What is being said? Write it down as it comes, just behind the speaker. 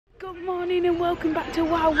Good morning and welcome back to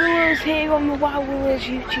Wild Willows here on the Wild Willows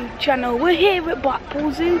YouTube channel. We're here at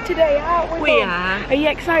Blackpool Zoo today, aren't we? We are. Are you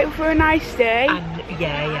excited for a nice day?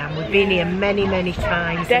 Yeah, I am. We've been here many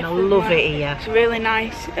times. Definitely. And I love it here. It's a really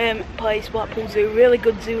nice place, Blackpool Zoo. Really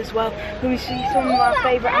good zoo as well. We see some of our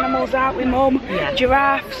favourite animals, aren't we, Mum? Yeah.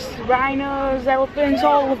 Giraffes, rhinos, elephants,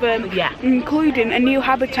 all of them. Yeah. Including a new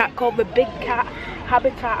habitat called the Big Cat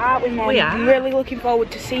habitat, aren't we, Mum? We are. I'm really looking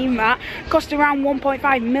forward to seeing that. Cost around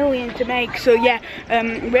 1.5 million to make, so yeah,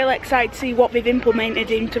 really excited to see what they've implemented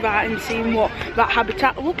into that and seeing what that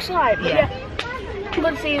habitat looks like. But yeah. We're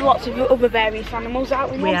going to see lots of other various animals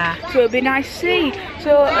out with them, so it'll be nice to see.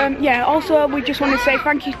 So yeah, also we just want to say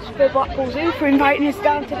thank you to Blackpool Zoo for inviting us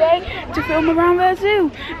down today to film around their zoo.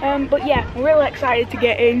 But yeah, we're really excited to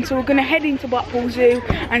get in, so we're going to head into Blackpool Zoo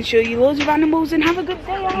and show you loads of animals and have a good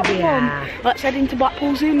day out with them. Let's head into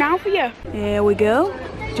Blackpool Zoo now for you. Here we go,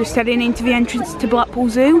 just heading into the entrance to Blackpool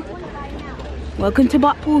Zoo. Welcome to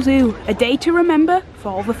Blackpool Zoo, a day to remember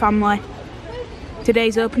for all the family.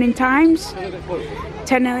 Today's opening times,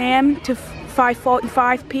 10 AM to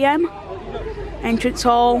 5:45 PM. Entrance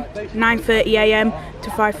hall, 9:30 AM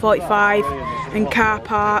to 5:45. And car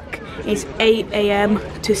park is 8 AM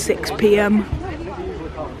to 6 PM.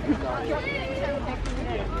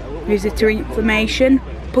 Visitor information,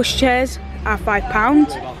 pushchairs are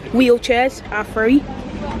 £5, wheelchairs are free.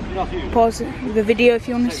 Pause the video if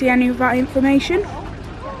you want to see any of that information.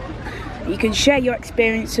 You can share your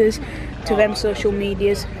experiences to them social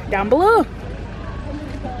medias down below.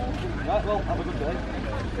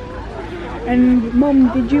 And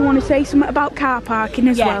Mum, did you want to say something about car parking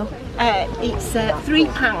as well? It's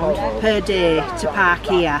 £3 per day to park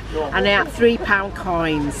here, and they are £3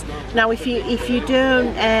 coins. Now, if you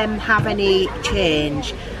don't have any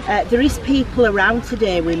change, there is people around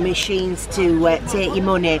today with machines to take your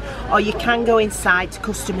money, or you can go inside to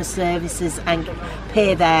customer services and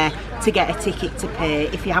pay there to get a ticket to pay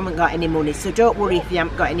if you haven't got any money. So don't worry if you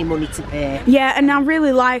haven't got any money to pay. Yeah, and I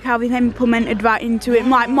really like how they've implemented that into it,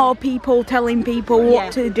 like more people telling people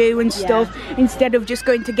what to do and stuff, instead of just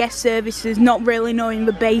going to guest services, not really knowing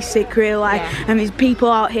the basic really. And there's people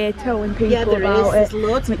out here telling people about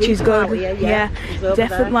it, which is good.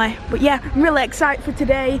 Definitely. But yeah, I'm really excited for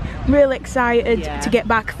today, really excited to get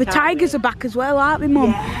back. The tigers are back as well, aren't they,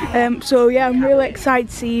 Mum? So yeah, I'm really excited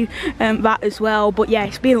to see that as well. But yeah,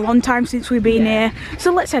 it's been a long time since we've been here,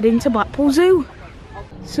 so let's head into Blackpool Zoo.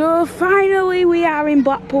 So finally we are in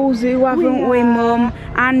Blackpool Zoo, haven't we, Mum?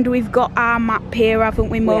 And we've got our map here, haven't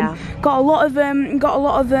we, Mum? Got a lot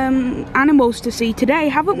of animals to see today,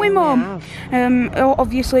 haven't we, Mum?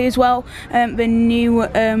 Obviously as well, the new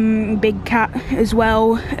Big Cat as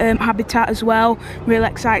well, habitat as well. Really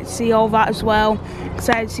excited to see all that as well.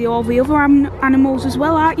 Excited to see all the other animals as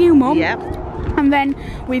well, aren't you, Mum? Yep. And then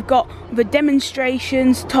we've got the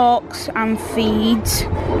demonstrations, talks and feeds.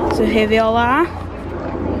 So here they all are.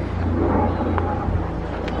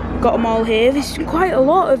 Got them all here. There's quite a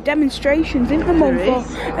lot of demonstrations, isn't there, Mum?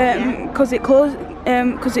 Because it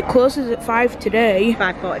closes at 5 today.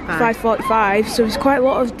 5:45. So there's quite a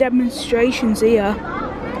lot of demonstrations here.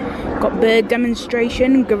 Got bird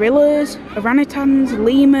demonstration, gorillas, orangutans,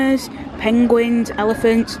 lemurs, penguins,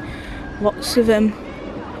 elephants, lots of them.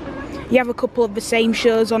 You have a couple of the same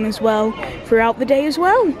shows on as well throughout the day as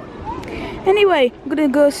well. Anyway, we're going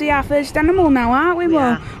to go see our first animal now, aren't we,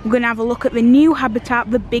 Mum? We're going to have a look at the new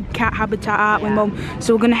habitat, the Big Cat habitat, aren't we, Mum?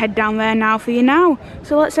 So we're going to head down there now for you now.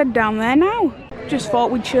 So let's head down there now. Just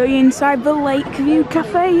thought we'd show you inside the Lakeview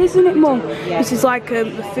Cafe, isn't it, Mum? This is like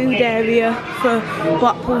the food area for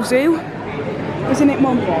Blackpool Zoo, isn't it,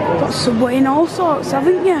 Mum? Got Subway and all sorts,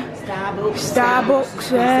 haven't you? Starbucks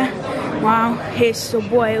there. Wow, here's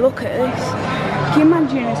Subway, look at this. Can you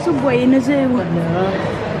imagine a Subway in a zoo?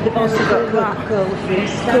 They've also got Coca-Cola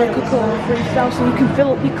freestyle. Coca-Cola freestyle, so you can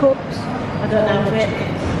fill up your cups. I don't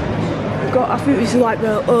know. I think this is like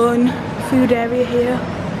their own food area here.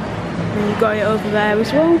 And you've got it over there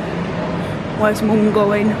as well. Where's Mum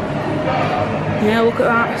going? Yeah, look at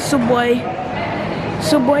that, Subway.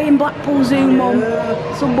 Subway in Blackpool Zoo, Mum.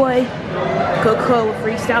 Subway. Coca-Cola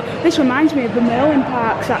freestyle. This reminds me of the Merlin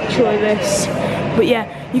Parks, actually, this. But yeah,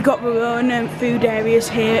 you got their own food areas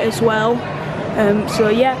here as well. So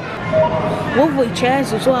yeah, lovely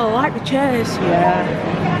chairs as well. I like the chairs. Yeah.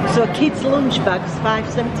 So kids' lunch bags,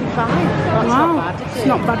 $5.75. That's not bad, is it? It's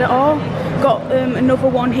not bad at all. Got another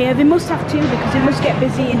one here. They must have two because it must get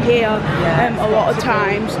busy in here a lot of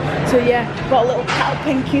times. So yeah, got a little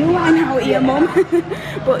cattle queue line out here, Mum.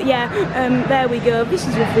 But yeah, there we go. This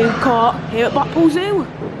is the food court here at Blackpool Zoo.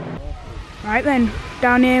 Right then,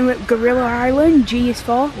 down here at Gorilla Island, G is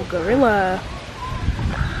for gorilla.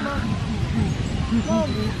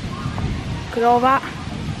 Look at all that.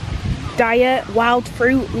 Diet, wild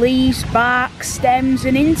fruit, leaves, bark, stems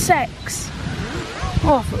and insects.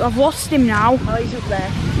 Oh, I've lost him now. Oh, he's up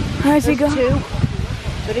there. Where's he gone? Two.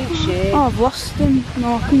 They're in shade. Oh, I've lost him.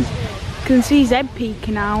 No, I can see his head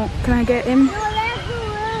peeking out. Can I get him?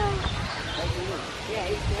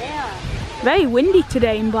 Very windy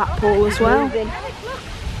today in Blackpool as well.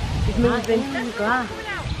 He's moving.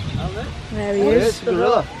 There he is.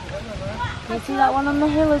 Gorilla. Can you see that one on the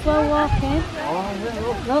hill as well walking? Oh,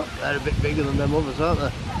 Look. they're a bit bigger than them others, aren't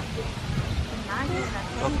they?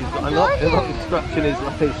 Look, he's scratching his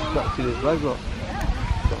leg, look.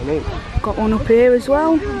 Got one up here as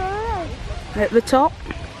well. At the top.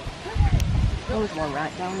 There was one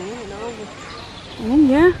right down here. Oh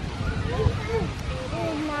yeah.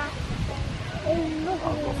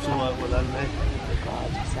 I've got some work with them, mate.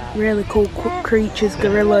 Really cool creatures,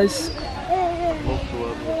 gorillas. Love to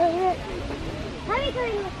work with.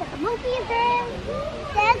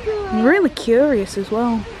 I'm really curious as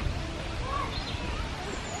well.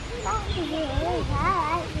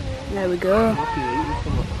 There we go.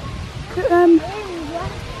 Look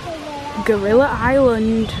at Gorilla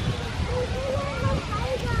Island.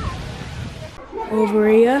 Over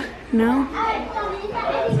here now.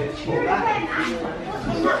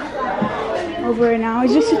 Over here now.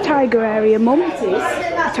 Is this a tiger area, Mum? It is.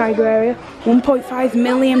 A tiger area. £1.5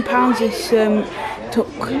 million is took.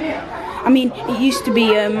 I mean, it used to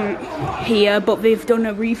be here, but they've done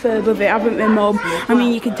a refurb of it, haven't they, Mum? I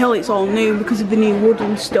mean, you can tell it's all new because of the new wood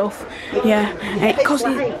and stuff. Yeah.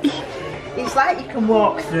 It's like you can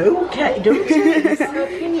walk through, don't you?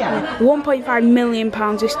 £1.5 million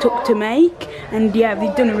this took to make, and yeah,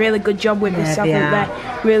 they've done a really good job with this, haven't they?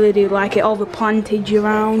 Really do like it, all the plantage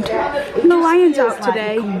around. No lions out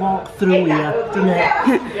today. You can walk through here, doesn't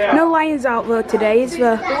it? No lions out though today, is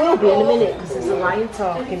there? There will be in a minute because there's a lion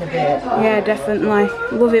talking a bit. Yeah, definitely.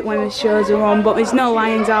 Love it when the shows are on, but there's no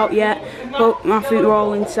lions out yet. But I think we're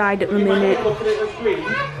all inside at the minute.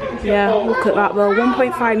 Yeah, look at that though,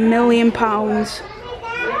 £1.5 million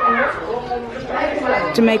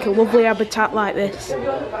to make a lovely habitat like this.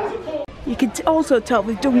 You can also tell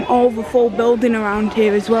they've done all the full building around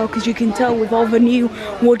here as well, because you can tell with all the new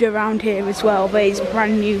wood around here as well that it's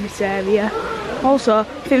brand new, this area. Also, I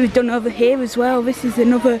think we've done over here as well. This is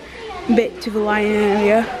another bit to the lion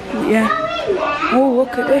area. Yeah. Oh,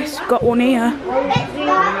 look at this, got one here.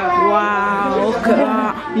 Wow, look at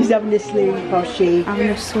that. He's having a sleep, or she? Having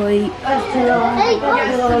a sleep.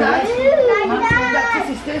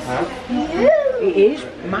 It is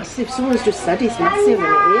massive. Someone's just said it's massive,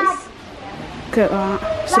 and it is. Look at that.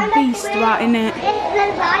 It's a beast, that, isn't it?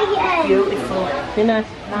 Beautiful. Isn't it?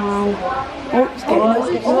 Wow. Oh, it's getting up.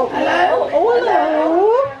 Hello.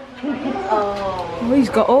 Oh, he's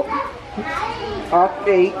got up. Our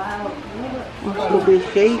sheep. Lovely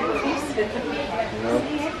sheep. I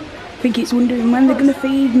think it's wondering when they're going to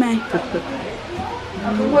feed me.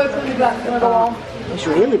 It's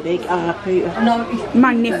really big, Peter.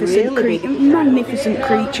 Magnificent, Really magnificent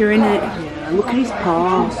creature, isn't it? Yeah, look at his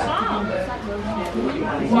paws.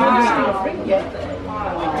 Wow.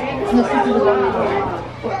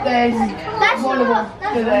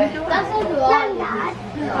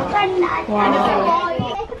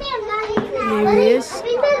 Here he is.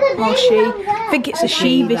 Or she. I think it's a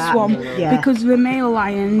she, this one. Yeah. Because the male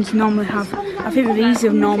lions normally have. I think these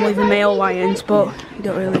are normally the male lions, but I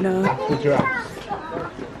don't really know. Look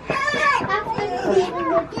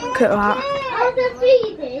at that.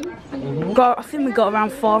 I think we got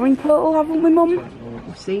around 4 in total, haven't we, Mum?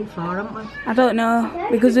 We've seen 4, haven't we? I don't know,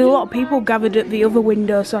 because there's a lot of people gathered at the other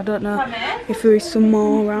window, so I don't know if there is some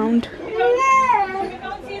more around.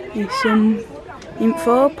 There's some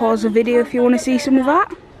info. Pause the video if you want to see some of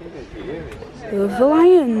that. Of the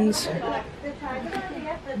lions.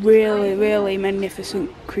 Really, really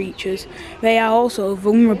magnificent creatures. They are also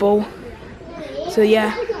vulnerable. So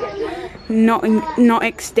yeah, not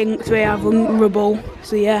extinct, they are vulnerable.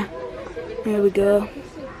 So yeah, there we go.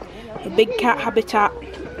 A big cat habitat.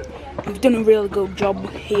 We've done a really good job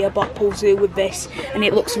here, Blackpool Zoo, with this, and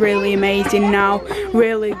it looks really amazing now.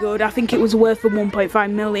 Really good. I think it was worth the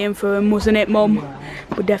 1.5 million for them, wasn't it, Mum?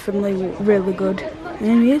 But definitely really good.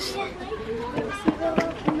 There he is.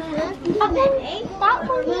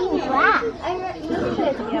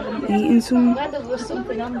 Eating some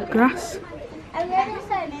grass. I read a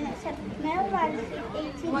sermon that said male lions sleep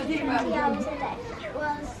 18 to 20 hours a day,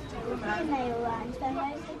 whilst female lions spend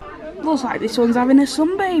most of the Looks like this one's having a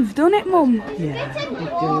sunbathe, doesn't it, Mum? Yeah, it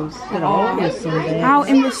does. They're all in the sun there. Out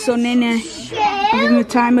in the sun, innit? Having the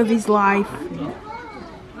time of his life.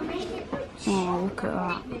 Oh. Look at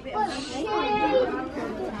that.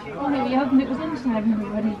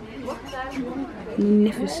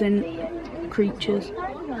 Magnificent creatures.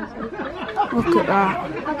 Look at that.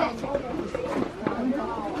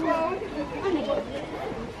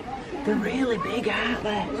 They're really big, aren't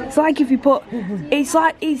they? It's like if you put it's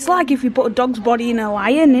like if you put a dog's body in a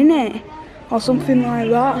lion, innit? Or something like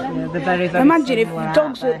that. Yeah, they're very, very imagine similar,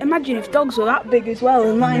 if dogs were that big as well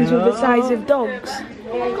and lions were the size of dogs.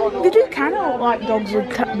 They do kind of look like dogs a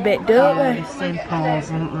bit, don't they? Same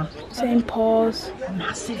paws, aren't they? Same paws.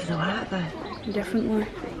 Massive though, aren't they? Definitely.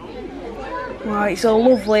 Wow, it's a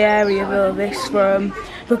lovely area though, this,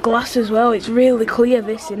 for glass as well. It's really clear,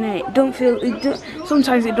 this, isn't it?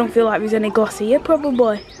 Sometimes it don't feel like there's any glass here,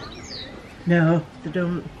 probably. No, they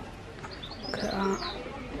don't. Look at that.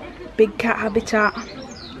 Big cat habitat.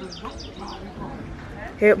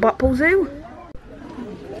 Here at Blackpool Zoo.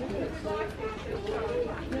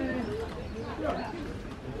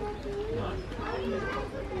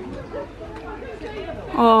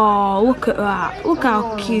 Oh, look at that. Look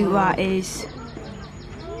how cute that is.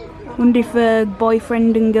 Wonder if a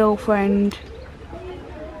boyfriend and girlfriend.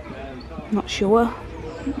 Not sure.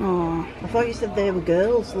 Oh. I thought you said they were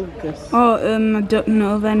girls, Lucas. Oh, I don't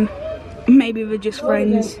know then. Maybe they're just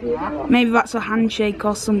friends. Maybe that's a handshake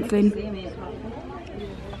or something.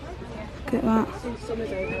 Look at that.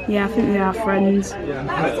 Yeah, I think they are friends.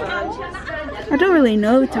 I don't really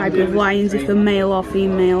know the type of lions, if they're male or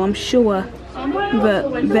female. I'm sure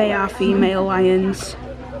that they are female lions.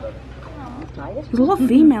 There's a lot of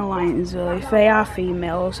female lions though, if they are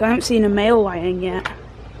females. I haven't seen a male lion yet.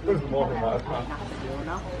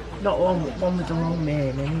 Not one with a long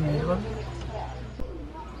mane anyway.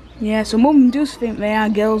 Yeah, so Mum does think they are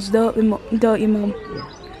girls, don't you, Mum?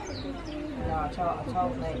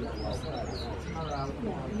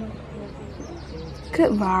 Look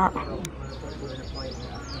at that.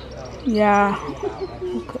 Yeah.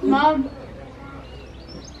 Look at Mum.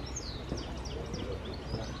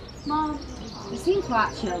 Mum. You seem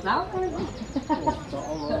quite chilled out, don't you?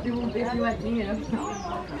 They won't be if you went near them.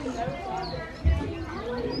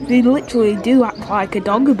 They literally do act like a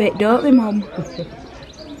dog a bit, don't they, Mum?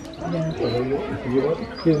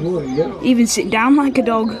 Yeah. Even sit down like a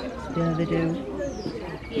dog. Yeah, they do.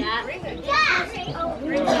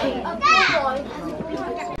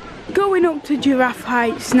 Going up to giraffe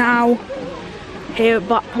heights now, here at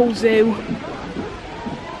Blackpool Zoo.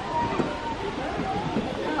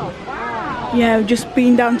 Yeah, we've just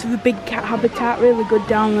been down to the big cat habitat, really good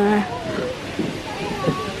down there.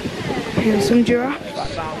 Here's some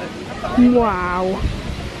giraffes. Wow.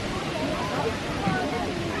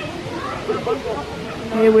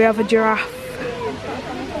 Here we have a giraffe.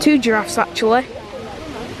 Two giraffes actually.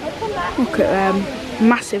 Look at them.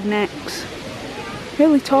 Massive necks.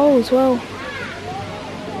 Really tall as well.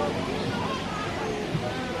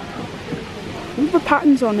 Look at the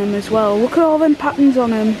patterns on them as well. Look at all them patterns on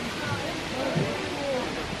them.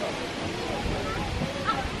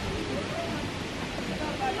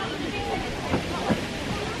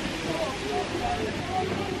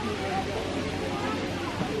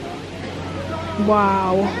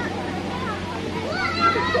 Wow.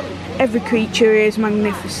 Every creature is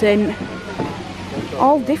magnificent.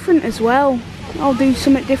 All different as well. All do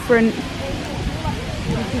something different.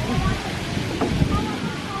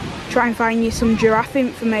 Try and find you some giraffe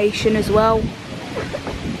information as well.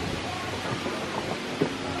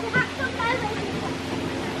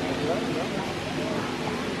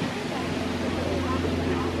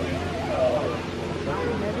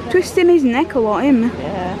 Twisting his neck a lot, him.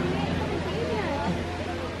 Yeah.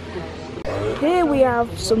 Here we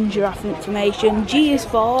have some giraffe information. G is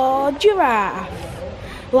for giraffe.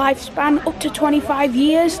 Lifespan up to 25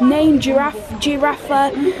 years. Name giraffe,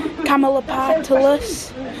 Giraffa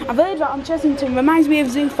camelopardalis. I've heard that on Chessington. Reminds me of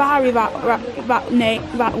Zoofari, that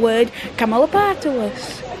word,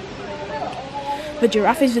 camelopardalis. The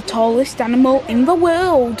giraffe is the tallest animal in the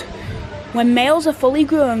world. When males are fully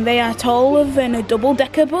grown, they are taller than a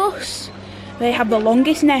double-decker bus. They have the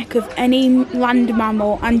longest neck of any land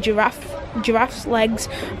mammal, and giraffes' legs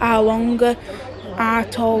are longer, are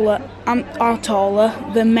taller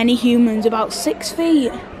than many humans, about 6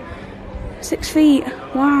 feet. 6 feet.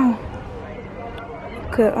 Wow.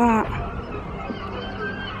 Look at that.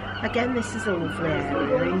 Again, this is a lovely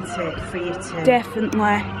area, isn't it, for you to... Definitely.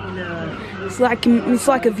 You know, It's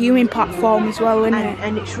like a viewing platform as well, isn't it?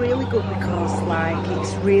 and it's really good because, like,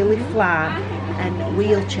 it's really flat and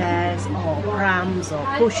wheelchairs or prams or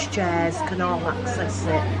push chairs can all access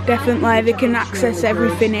it. Definitely, they can access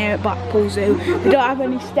everything here at Blackpool Zoo. They don't have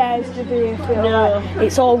any stairs to do it.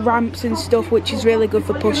 It's all ramps and stuff, which is really good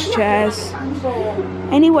for push chairs.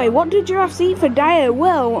 Anyway, what do giraffes eat for diet?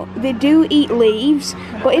 Well, they do eat leaves,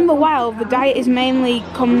 but in the wild, the diet is mainly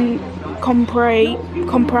comprised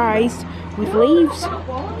with leaves,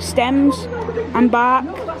 stems and bark.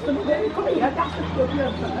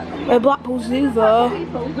 At Blackpool Zoo though,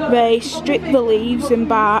 they strip the leaves and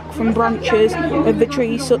bark from branches of the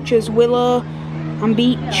trees such as willow and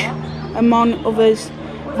beech, among others.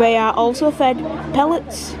 They are also fed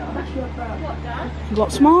pellets.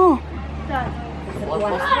 Lots more.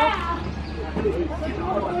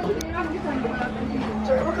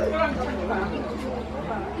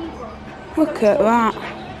 Look at that.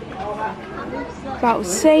 About the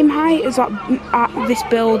same height as at this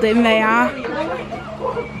building they are.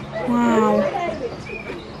 Wow.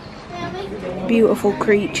 Beautiful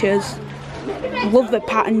creatures. Love the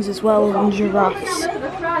patterns as well on giraffes.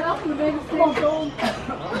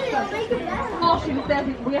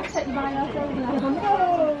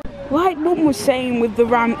 Like Mum was saying with the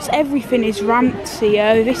ramps, everything is ramped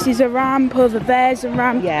here. This is a ramp, over there's a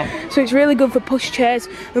ramp. Yeah. So it's really good for pushchairs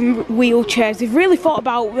and wheelchairs. They've really thought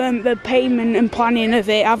about the payment and planning of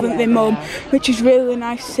it, haven't they, Mum? Which is really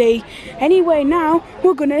nice to see. Anyway, now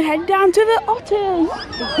we're going to head down to the otters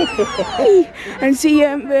and see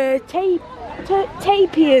the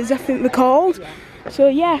tapirs, I think they're called. So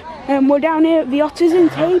yeah, we're down here at the otters and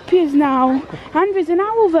tapirs now. And there's an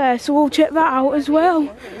owl there, so we'll check that out as well.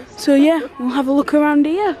 So yeah, we'll have a look around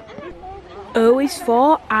here. O is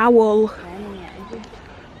for owl.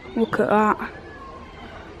 Look at that.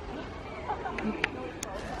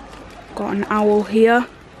 Got an owl here.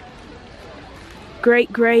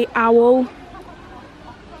 Great grey owl.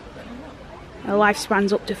 Her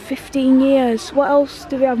lifespan's up to 15 years. What else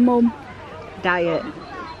do we have, Mum? Diet.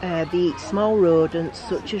 They eat small rodents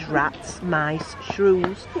such as rats, mice,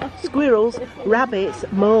 shrews, squirrels, rabbits,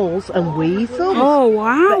 moles and weasels. Oh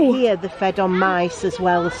wow! But here they're fed on mice as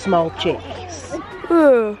well as small chicks.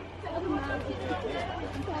 Oh.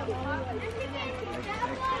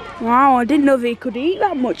 Wow, I didn't know they could eat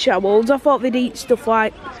that much owls. I thought they'd eat stuff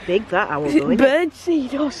like... It's big, that owl, though, isn't it?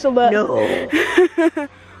 Birdseed or something. No.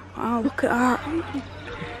 Wow, look at that. They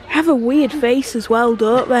have a weird face as well,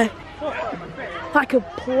 don't they? Like a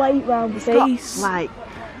plate round the face. Got, like,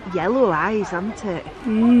 yellow eyes, hasn't it?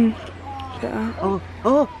 Look at that.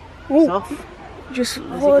 Oh, it's off. Just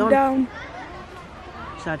lower down.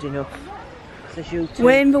 It's had enough.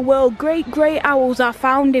 Where in the world, great grey owls are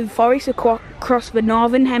found in forests across the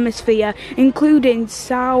northern hemisphere, including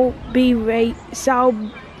I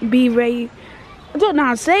don't know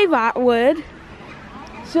how to say that word.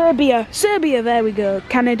 Serbia, there we go.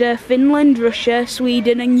 Canada, Finland, Russia,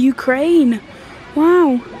 Sweden and Ukraine.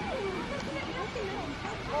 Wow.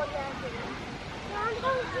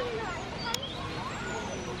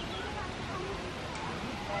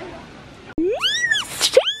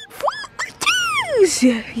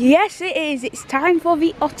 Yes it is, it's time for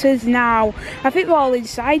the otters now. I think they're all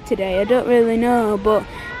inside today, I don't really know, but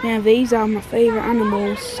yeah, these are my favourite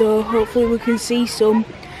animals, so hopefully we can see some.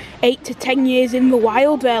 8 to 10 years in the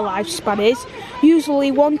wild their lifespan is,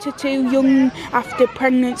 usually 1 to 2 young after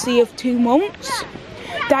pregnancy of 2 months.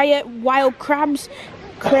 Diet: wild crabs,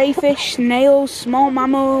 crayfish, snails, small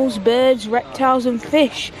mammals, birds, reptiles and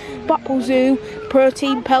fish. Blackpool Zoo: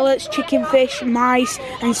 protein pellets, chicken, fish, mice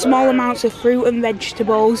and small amounts of fruit and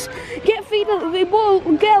vegetables. We will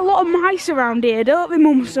get a lot of mice around here, don't we,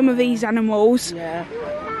 Mum, some of these animals? Yeah.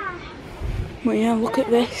 But yeah, look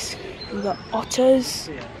at this. We've got otters.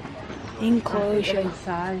 Enclosure.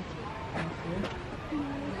 Inside.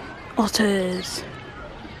 Otters.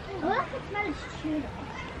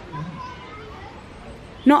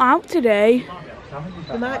 Not out today.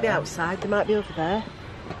 They might be outside, they might be over there.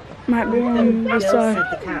 Might be on the side.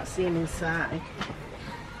 Said they can't see them inside.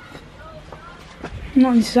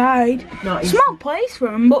 Not inside. Not Small place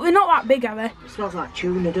for them, but they're not that big, are they? It smells like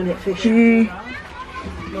tuna, doesn't it, fish?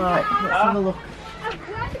 Right, let's have a look.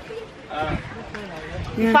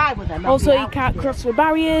 Yeah. Also, you can't cross the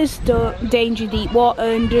barriers, don't danger deep water,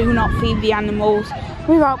 and do not feed the animals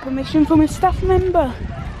without permission from a staff member.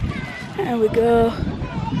 There we go.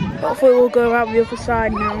 Hopefully we'll go around the other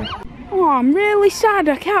side now. Oh, I'm really sad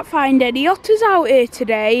I can't find any otters out here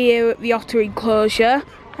today, here at the otter enclosure.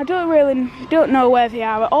 I don't know where they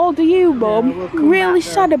are at all, do you, Mum? No, we'll really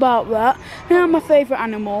sad about that. They're my favourite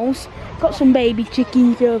animals. Got some baby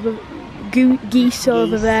chickens over, geese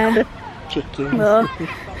over there. Chickens. Well,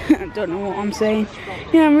 I don't know what I'm saying.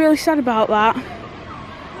 Yeah, I'm really sad about that.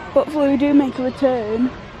 Hopefully we do make a return.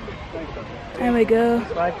 There we go.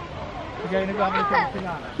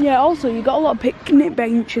 Yeah, also you got a lot of picnic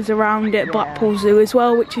benches around at Blackpool Zoo as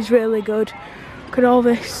well, which is really good. Look at all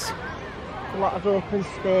this. A lot of open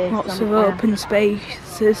space. Lots of open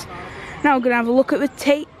spaces. Now we're going to have a look at the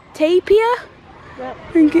tapir. Yep.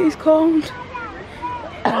 I think it is called.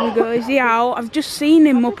 There we go, is he out? I've just seen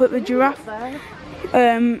him up at the giraffe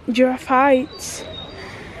heights.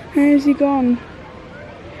 Where's he gone?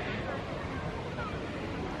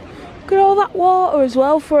 Look at all that water as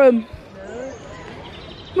well for him.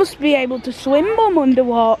 Must be able to swim bum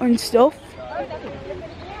underwater and stuff.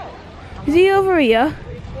 Is he over here?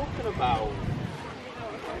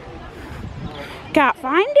 Can't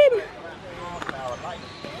find him.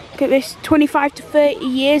 Look at this, 25 to 30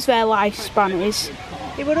 years their lifespan is.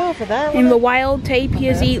 He were over there. In the wild,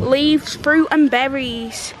 tapirs eat leaves, fruit and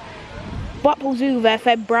berries. Blackpool Zoo, they're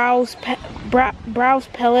fed browse,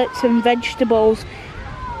 pellets and vegetables.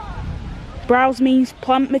 Browse means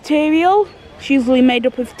plant material. It's usually made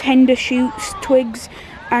up of tender shoots, twigs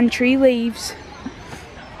and tree leaves.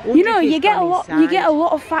 You know, you get a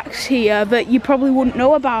lot of facts here that you probably wouldn't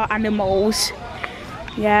know about animals.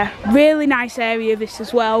 Yeah, really nice area this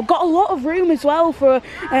as well. Got a lot of room as well for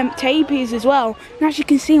tapirs as well. And as you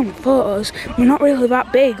can see on the photos, they're not really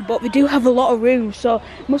that big, but they do have a lot of room. So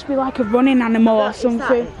it must be like a running animal or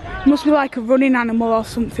something. Must be like a running animal or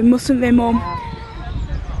something, mustn't they, Mum?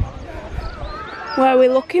 Where are we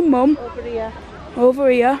looking, Mum? Over here. Over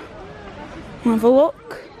here. We'll have a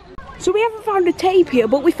look. So we haven't found a tapir,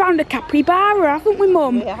 but we found a capybara, haven't we,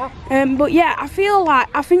 Mum? Yeah. But yeah, I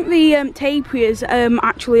think the tapir's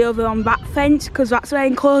actually over on that fence because that's their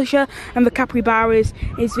enclosure, and the capybara is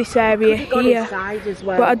this area here. As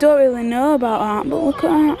well. But I don't really know about that. But look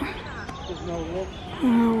at that.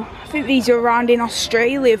 Oh, I think these are around in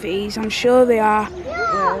Australia. These, I'm sure they are.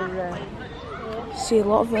 See a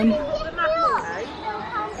lot of them.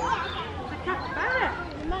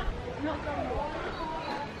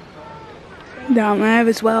 Down there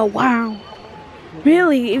as well. Wow,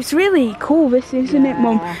 really, it's really cool this, isn't it,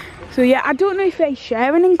 Mum? So yeah, I don't know if they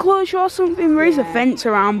share an enclosure or something. There is a fence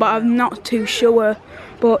around, but I'm not too sure.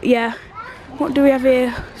 But yeah, what do we have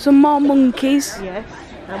here? Some more monkeys. Yes.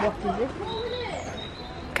 And what is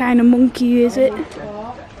it? Kind of monkey is it?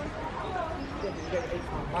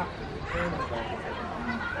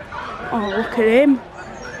 Oh, look at him.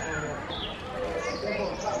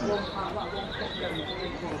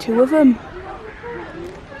 Two of them.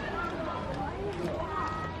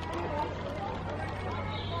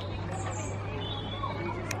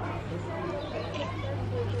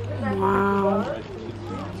 Wow.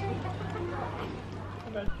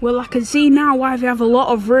 Well, I can see now why they have a lot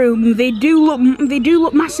of room. They do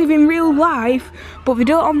look massive in real life, but they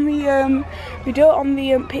don't on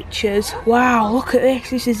the pictures. Wow, look at this.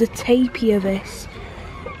 This is a tapir. This.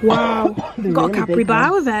 Wow. Got a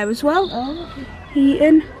capybara there as well.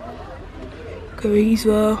 Eating. Look at these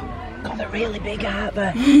though. God, they're really big, aren't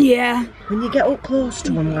they? Yeah. When you get up close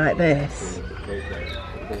to them like this.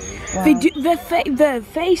 Wow. Their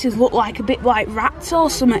faces look like a bit like rats or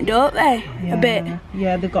something, don't they? Yeah. A bit.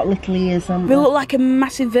 Yeah, they've got little ears on them. They look like a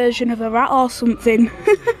massive version of a rat or something.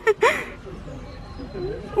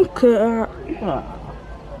 Look at that. Oh.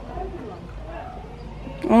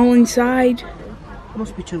 All inside. It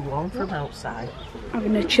must be too warm from outside.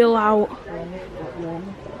 Having a chill out.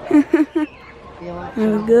 There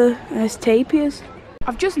we go. There's tapirs.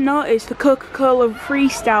 I've just noticed the Coca-Cola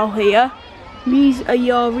Freestyle here. These are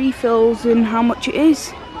your refills and how much it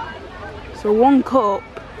is. So one cup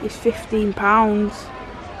is £15,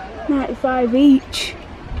 95 each.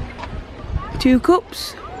 2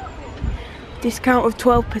 cups, discount of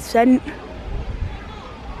 12%.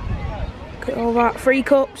 Look at all that, 3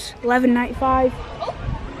 cups, £11.95.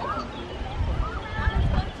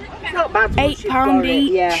 It's not bad. £8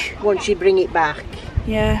 each. Yeah, once you bring it back.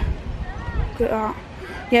 Yeah, look at that.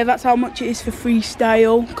 Yeah, that's how much it is for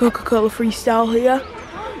Freestyle, Coca-Cola Freestyle here.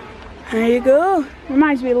 There you go.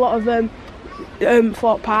 Reminds me a lot of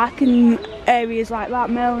Fort Park and areas like that,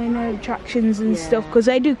 Merlin attractions and stuff, because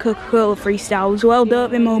they do Coca-Cola Freestyle as well, don't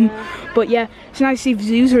they, Mum? But yeah, it's nice to see the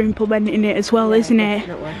zoos are implementing it as well, isn't it?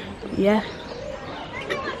 Definitely. Yeah.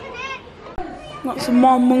 Got some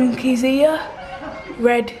more monkeys here.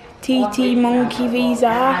 Red TT monkey these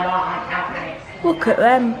are. Look at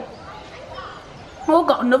them. Oh,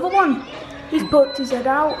 got another one. He's poked his head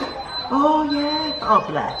out. Oh yeah. Oh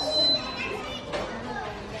bless.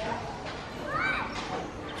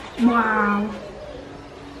 Wow.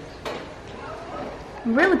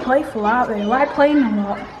 Really playful, aren't they? Like playing a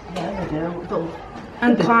lot. do.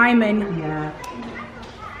 And climbing. Yeah.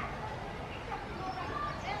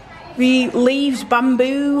 The leaves,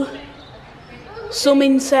 bamboo, some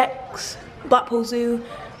insects, Blackpool Zoo.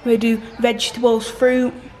 We do vegetables,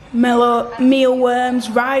 fruit, mealworms,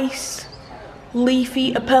 rice, leaf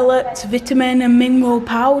eater pellets, vitamin and mineral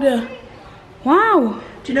powder. Wow.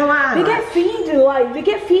 Do you know what? They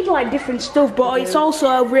get feed like different stuff, but it's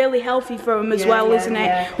also really healthy for them as well, isn't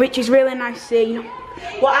it? Which is really nice to see.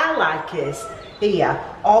 What I like is here,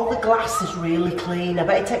 all the glass is really clean. I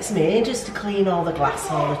bet it takes me ages to clean all the glass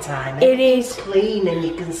all the time. It is clean, and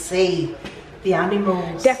you can see the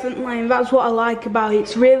animals. Definitely, and that's what I like about it.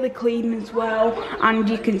 It's really clean as well, and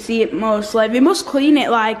you can see it mostly. They must clean it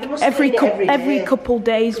like every couple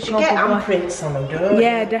days. You get handprints on them, don't you?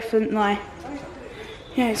 Yeah, definitely.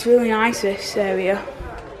 Yeah, it's really nice, this area.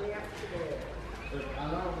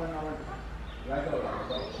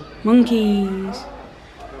 Monkeys.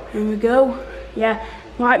 Here we go. Yeah,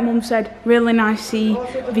 like Mum said, really nice to see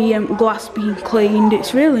the glass being cleaned.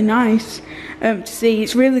 It's really nice to see.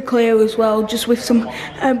 It's really clear as well, just with some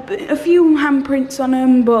a few handprints on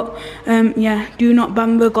them. But yeah, do not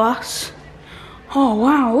bang the glass. Oh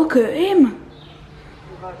wow, look at him.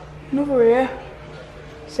 Another here.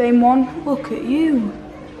 Same one. Look at you.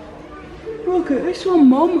 Look at this one,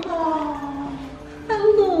 Mum. Oh,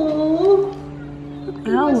 hello.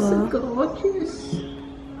 Hello. So gorgeous.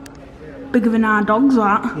 Bigger than our dogs,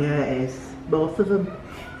 that. Yeah, it is. Both of them.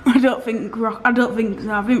 I don't think so.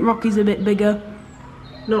 I think Rocky's a bit bigger.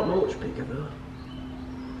 Not much bigger though.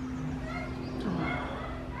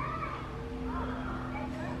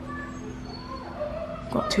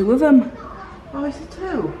 Got two of them. Oh, is it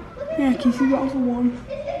two? Yeah, can you see that other one?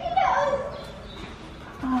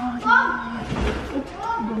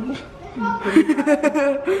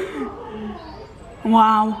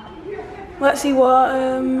 Wow. Let's see what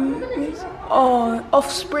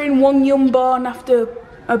offspring, one young born after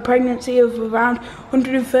a pregnancy of around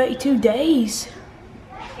 132 days.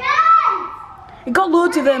 We've got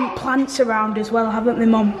loads of plants around as well, haven't we,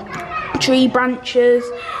 Mum? Tree branches,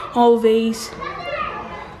 all these.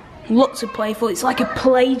 Lots of playful. It's like a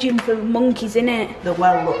play gym for the monkeys, isn't it? They're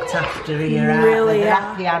well looked after here, really aren't they? They're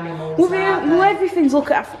happy animals. Well, everything's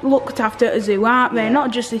looked after at a zoo, aren't they? Yeah.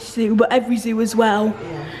 Not just this zoo, but every zoo as well.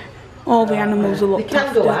 Yeah. All the animals are looked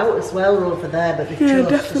after. They can go out as well over there, but they've chose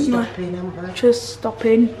to stop in, haven't they? Just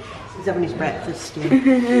stopping. He's having his breakfast still.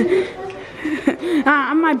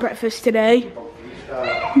 And my breakfast today.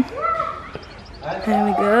 There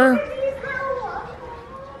we go.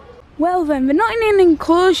 Well then, they're not in an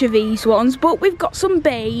enclosure, these ones, but we've got some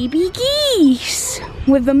baby geese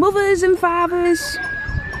with the mothers and fathers.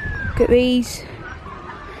 Look at these.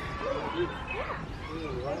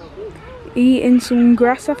 Eating some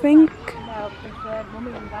grass, I think. When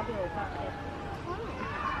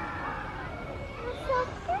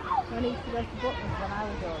I used to go to Butlins when I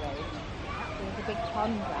was your age, there was a big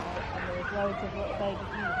pond there and there was loads of little baby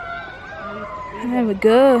geese. There we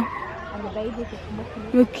go. And the babies are looking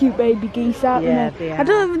at the cute baby geese, aren't they? They are.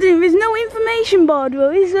 There's no information board,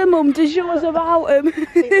 though, is there, Mum, to show us about them?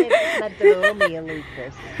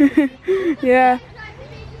 Yeah.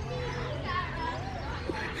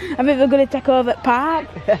 I think they're going to take over at Park.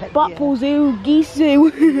 Blackpool Zoo, Geese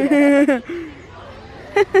Zoo.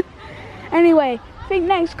 Anyway, I think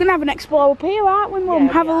next we're going to have an explore up here, aren't we, Mum?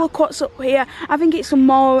 Have a look what's up here. I think it's some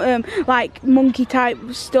more like monkey type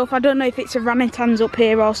stuff. I don't know if it's orangutans up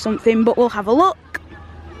here or something, but we'll have a look.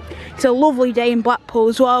 It's a lovely day in Blackpool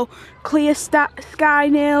as well. Clear sky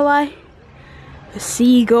nearly. The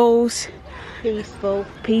seagulls. Peaceful.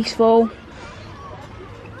 Peaceful.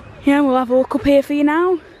 Yeah, we'll have a look up here for you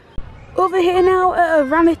now. Over here now at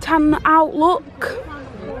orangutan outlook.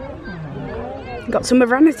 Got some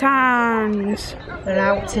orangutans. They're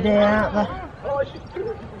out today, aren't they?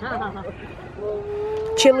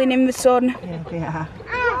 Chilling in the sun. Yeah, they are.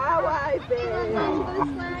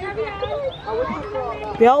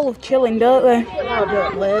 They all love chilling, don't they? Oh,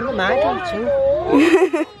 don't blame them, I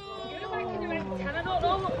do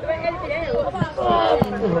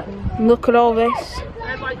too. Look at all this.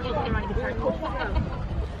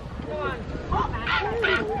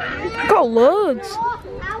 Got loads.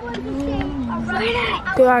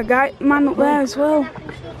 Got our guy man up there as well.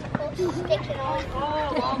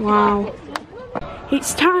 Wow.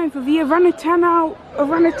 It's time for the orangutan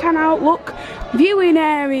outlook viewing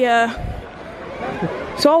area.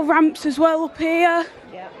 It's all ramps as well up here.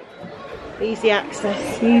 Yeah. Easy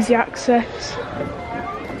access. Easy access.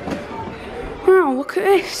 Wow, look at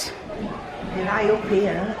this. You're right up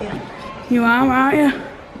here, aren't you? You are, aren't you?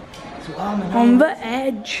 It's warm and on the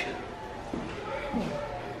edge.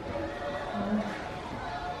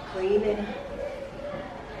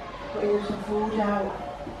 putting some food out.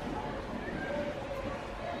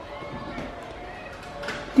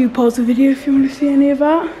 Do pause the video if you want to see any of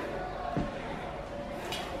that.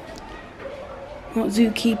 Got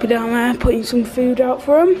zookeeper down there putting some food out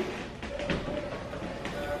for him.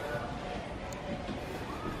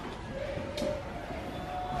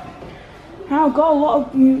 Now I've got a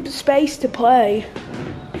lot of space to play.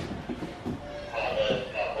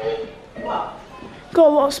 Got a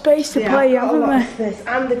lot of space to play, haven't they?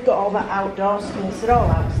 And they've got all that outdoor space. They're all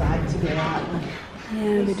outside together, aren't they?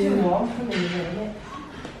 Yeah, they do. It's too warm for me, isn't it?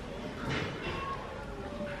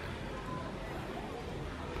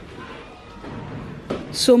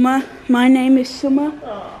 Summer. My name is Summer.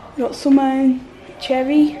 Got Summer and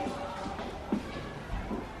Cherry.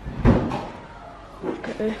 Look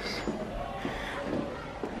at this.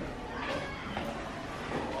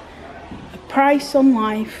 A price on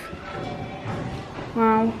life.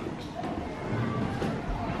 Wow.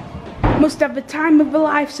 Must have the time of their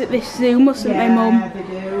lives at this zoo, mustn't they, Mum? Yeah, they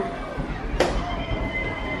do.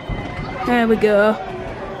 There we go.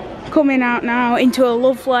 Coming out now into a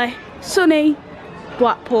lovely, sunny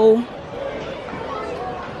Blackpool.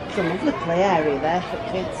 It's a lovely play area there for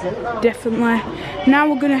kids, isn't there? Definitely. Now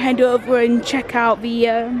we're going to head over and check out the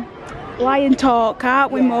Lion Talk,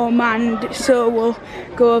 aren't we, Mum? And so we'll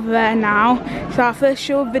go over there now. It's our first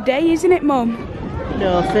show of the day, isn't it, Mum?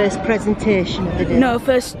 No, first presentation of the day. No,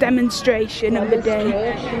 first demonstration of the day.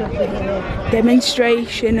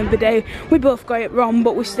 Demonstration of the day. We both got it wrong,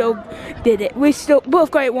 but we still did it. We still both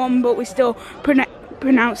got it wrong, but we still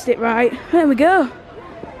pronounced it right. There we go.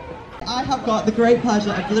 I have got the great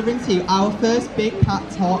pleasure of delivering to you our first big cat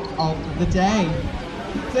talk of the day.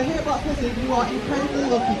 So here at Blackpool Zoo, you are incredibly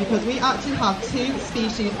lucky because we actually have 2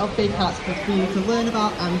 species of big cats for you to learn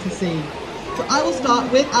about and to see. So I will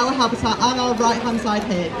start with our habitat on our right hand side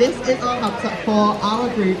here. This is our habitat for our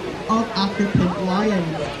group of African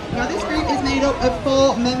lions. Now this group is made up of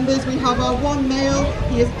 4 members. We have our one male,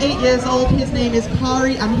 he is 8 years old, his name is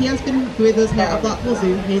Kari, and he has been with us here at Blackpool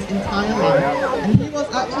Zoo his entire life. And he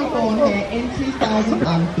was actually born here in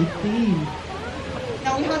 2015.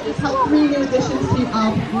 Now we have just had 3 new additions to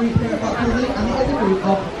our group here at Blackpool Zoo, and it is a group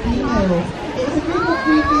of females. It is a group of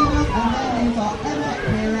 3 females, and their names are Emma,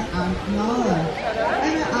 Kira and Nala.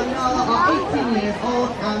 Emma and Nala are 18 years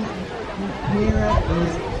old, and Kira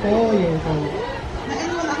is 4 years old. Now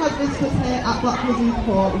anyone that has visitors here at Blackpool Zoo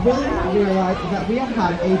before will realise that we have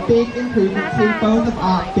had a big improvement to both of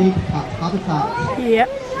our big cat habitats. Yep.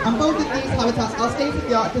 And both of these habitats are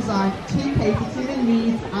state-of-the-art designed to cater to the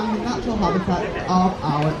needs and the natural habitat of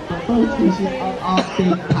both species of our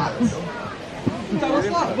big cats. So we'll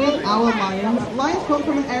start with our lions. Lions come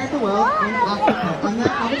from an area of the world in Africa, and their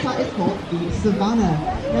habitat is called the savannah.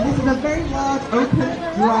 Now this is a very large, open,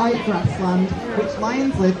 dry grassland which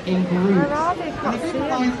lions live in groups. And a group of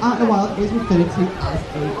lions out in the wild is referred to as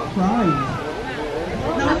a pride.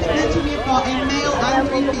 Now as I mentioned, we've got a male and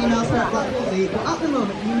 3 females here at Blackpool Zoo, but at the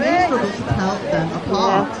moment you may struggle to tell them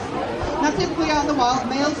apart. Now typically out in the wild,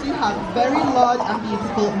 males do have very large and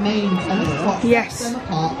beautiful manes, and this is what sets them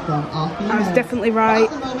apart from our females. That's definitely right.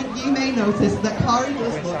 But at the moment you may notice that Kari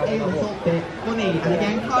does look a little bit funny, and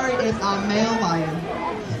again Kari is our male lion.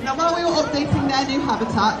 Now while we were updating their new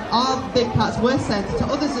habitat, our big cats were sent to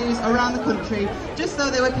other zoos around the country just so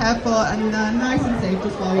they were cared for and nice and safe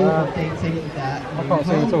just while we were updating their new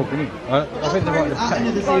home. I think they're right At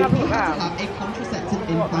another zoo, we had to have a contraceptive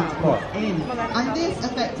implant put in, and this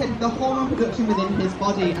affected the hormone production within his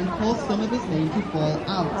body and caused some of his mane to fall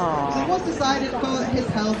out. So it was decided for his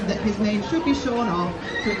health that his mane should be shorn off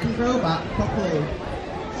so it can grow back properly.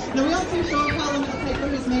 Now we aren't too sure how long it will take for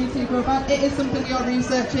his mane to grow back. It is something we are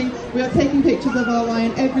researching. We are taking pictures of our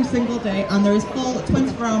lion every single day, and there is full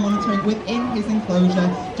 24-hour monitoring within his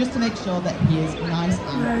enclosure just to make sure that he is nice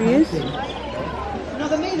and healthy. Now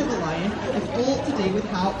the mane of a lion is all to do with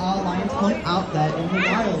how our lions hunt out there in the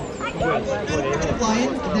wild. With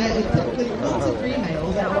lions, there is typically 1 to 3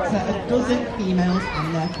 males to a dozen females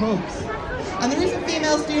and their cubs. And the reason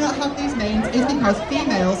females do not have these manes is because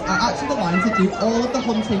females are actually the lions that do all of the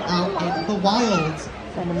hunting out in the wild.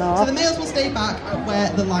 So the males will stay back where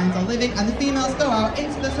the lions are living, and the females go out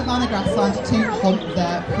into the savannah grassland to hunt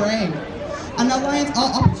their prey. And the lions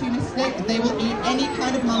are opportunistic. They will eat any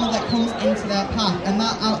kind of mammal that comes into their path, and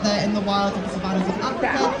that out there in the wilds of the savannas of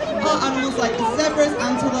Africa are animals like zebras,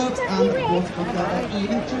 antelopes and water buffalo, and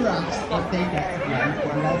even giraffes if they get to be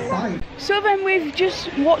in their sight. So then we've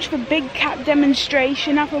just watched the big cat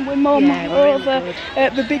demonstration, haven't we, Mum? Yeah, over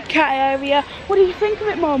at the big cat area. What did you think of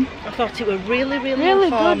it, Mum? I thought it was really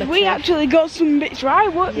good. We actually got some bits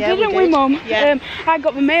right, didn't we, Mum? Yeah. I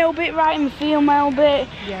got the male bit right and the female bit,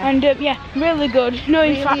 and yeah, really good.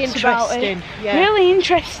 Knowing really facts about it. Yeah. Really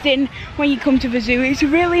interesting when you come to the zoo. It's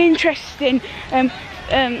really interesting.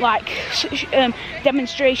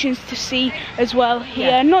 Demonstrations to see as well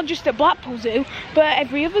here, not just at Blackpool Zoo, but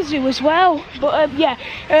every other zoo as well. But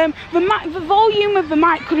the volume of the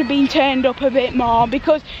mic could have been turned up a bit more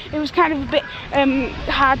because it was kind of a bit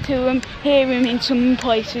hard to hear him in some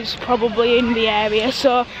places, probably in the area.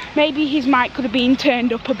 So maybe his mic could have been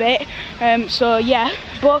turned up a bit. So yeah,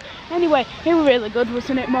 but anyway, it was really good,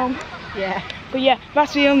 wasn't it, Mum? Yeah. But yeah,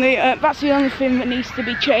 that's the only thing that needs to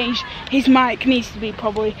be changed. His mic needs to be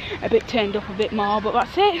probably a bit turned up a bit more, but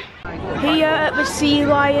that's it. Here at the sea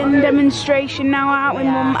lion demonstration now, aren't we,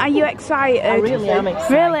 Mum? Are you excited? I really am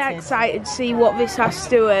excited. Really excited to see what this has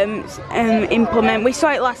to implement. We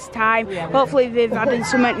saw it last time. Hopefully they've added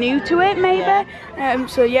something new to it, maybe.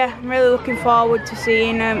 So yeah, I'm really looking forward to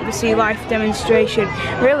seeing the sea life demonstration.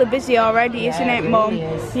 Really busy already, isn't it, Mum?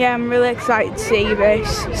 Yeah, I'm really excited to see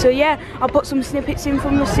this. So yeah, I'll put some snippets in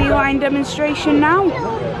from the sea lion demonstration now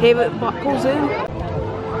here at Blackpool Zoo.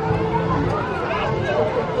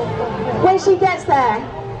 When she gets there,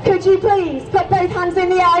 could you please put both hands in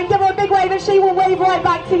the air and give her a big wave, and she will wave right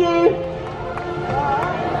back to you.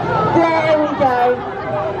 There we go.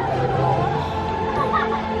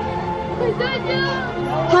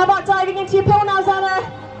 How about diving into your pool now, Zana?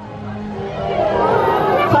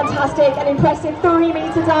 Fantastic, an impressive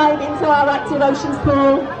 3-meter dive into our active oceans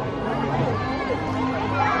pool.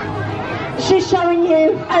 She's showing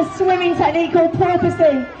you a swimming technique called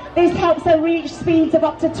porpoising. This helps her reach speeds of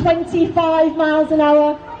up to 25 miles an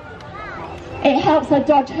hour. It helps her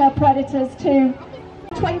dodge her predators too.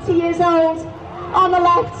 20 years old on the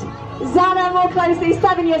left, Zana more closely,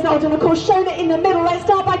 7 years old, and of course Shona in the middle. Let's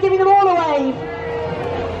start by giving them all a wave.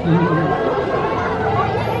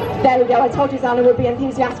 There we go, I told you Zana would be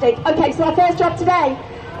enthusiastic. Okay, so our first job today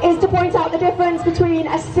is to point out the difference between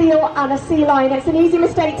a seal and a sea lion. It's an easy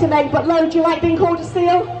mistake to make, but Lo, do you like being called a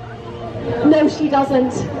seal? No, she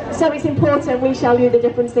doesn't. So it's important we show you the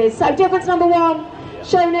differences. So difference number one,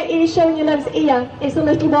 Shona is showing you Lo's ear. It's a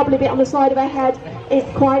little wobbly bit on the side of her head. It's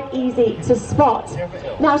quite easy to spot.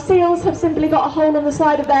 Now seals have simply got a hole on the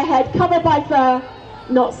side of their head covered by fur.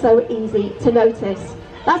 Not so easy to notice.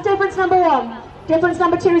 That's difference number one. Difference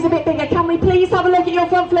number two is a bit bigger. Can we please have a look at your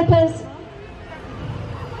front flippers?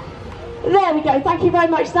 There we go. Thank you very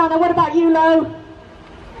much, Zana. What about you, Lo?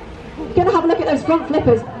 Gonna have a look at those front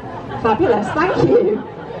flippers. Fabulous, thank you.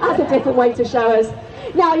 That's a different way to show us.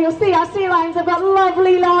 Now you'll see our sea lions have got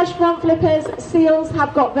lovely large front flippers. Seals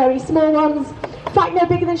have got very small ones. In fact, no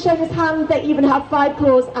bigger than Shona's hand. They even have 5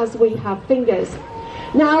 claws as we have fingers.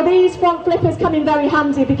 Now these front flippers come in very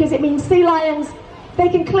handy because it means sea lions, they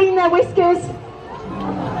can clean their whiskers.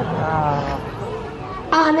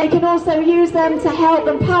 And they can also use them to help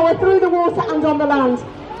them power through the water and on the land.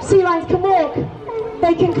 Sea lions can walk,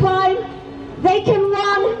 they can climb, they can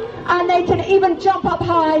run, and they can even jump up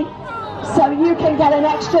high. So you can get an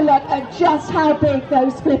extra look at just how big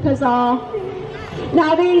those flippers are.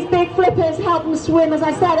 Now these big flippers help them swim, as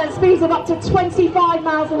I said, at speeds of up to 25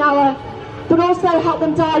 miles an hour, but also help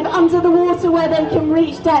them dive under the water where they can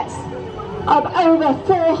reach depths of over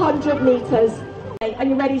 400 meters. Are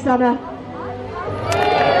you ready, Zana?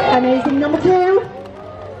 Amazing. Number 2.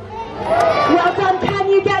 Well done. Can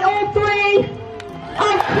you get all 3?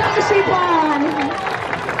 Of course you can.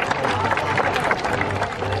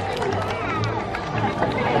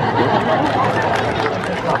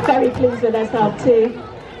 Very pleased with herself too.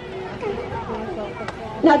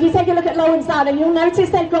 Now if you take a look at Lo and Zana, you'll notice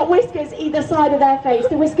they've got whiskers either side of their face.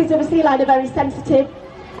 The whiskers of a sea lion are very sensitive.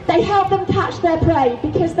 They help them catch their prey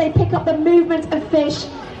because they pick up the movement of fish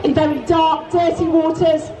in very dark, dirty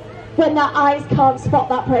waters when their eyes can't spot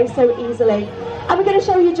that prey so easily. And we're going to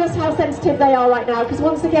show you just how sensitive they are right now, because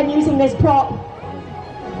once again, using this prop,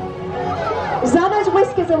 Zana's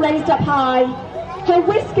whiskers are raised up high. Her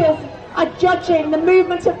whiskers are judging the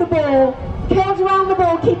movement of the ball, curls around the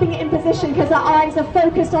ball, keeping it in position because her eyes are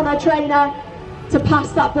focused on her trainer to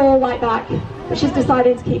pass that ball right back. But she's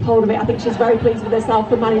decided to keep hold of it. I think she's very pleased with herself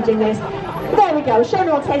for managing this. There we go.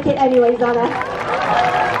 Shona will take it anyway, Zana.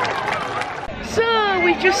 So we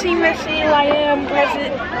we've just seen the sea lion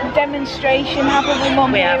demonstration happen with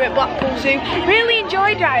Mum here at Blackpool Zoo. Really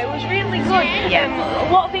enjoyed that, it was really good.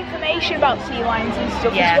 A lot of information about sea lions and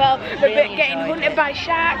stuff as well. They're getting hunted by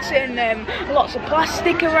sharks and lots of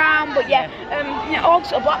plastic around, but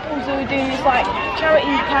also Blackpool Zoo are doing this like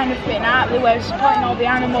charity kind of thing, aren't they, where they're supporting all the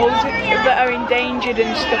animals that are endangered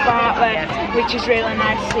and stuff, aren't they? Which is really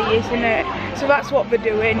nice to see, isn't it? So that's what they're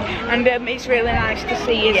doing, and it's really nice to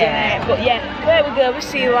see, isn't it? But yeah, there we go, the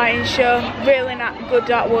sea lion show. Really good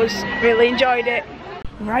that was. Really enjoyed it.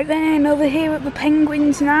 Right then, over here at the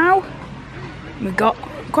penguins now. We've got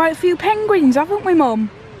quite a few penguins, haven't we, Mum?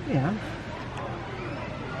 Yeah.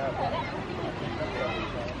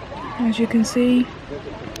 As you can see,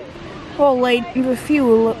 all laid. A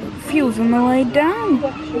few of them are laid down.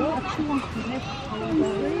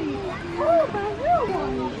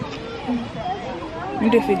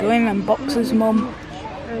 Wonder if they go in them boxes, Mum.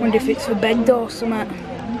 Wonder if it's for bed or something.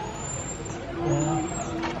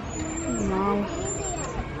 Wow.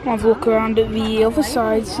 I'll have a look around at the other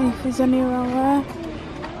side, see if there's any around there.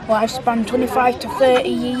 Lifespan 25 to 30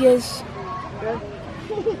 years.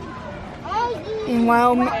 And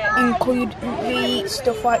well, include the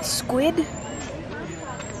stuff like squid,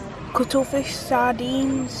 cuttlefish,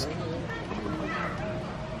 sardines.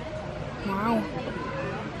 Wow.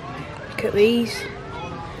 Look at these.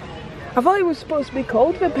 I thought it was supposed to be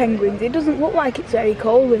cold for penguins. It doesn't look like it's very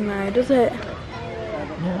cold in there, does it?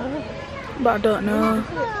 No. But I don't know.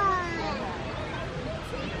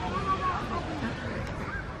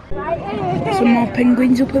 Some more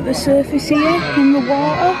penguins up at the surface here in the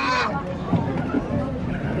water.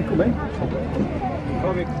 Look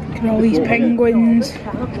at all these penguins.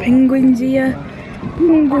 Penguins here.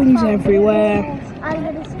 Penguins everywhere. I'm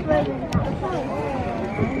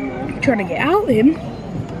trying to get out of him.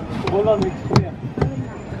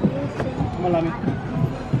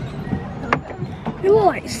 They look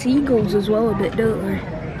like seagulls as well a bit, don't they?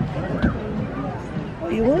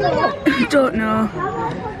 You want that? I don't know.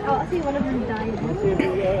 Oh, I see one of them died.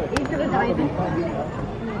 He's gonna die.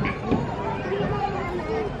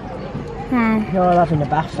 You're all having a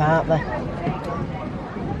bath, aren't they?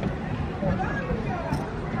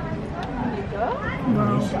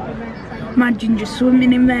 Wow. Imagine just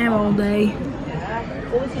swimming in there all day.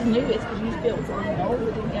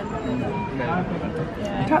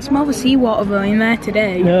 Can't smell the seawater though in there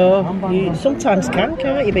today. No, you sometimes can't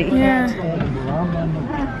you? But you can't.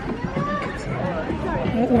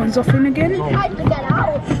 What one's off in again?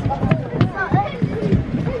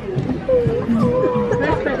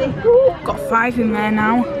 Got 5 in there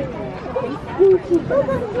now.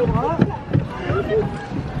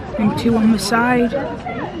 And 2 on the side.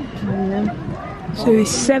 So there's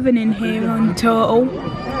 7 in here in total.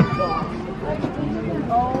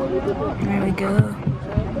 There we go.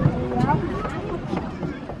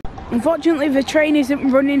 Unfortunately the train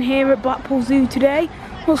isn't running here at Blackpool Zoo today.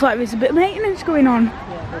 Looks like there's a bit of maintenance going on.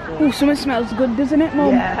 Oh, something smells good, doesn't it,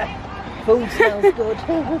 Mum? Yeah, food smells good.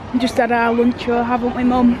 Just had our lunch, haven't we,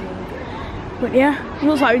 Mum? But yeah, it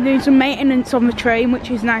looks like we're doing some maintenance on the train,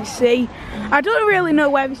 which is nice to see. I don't really know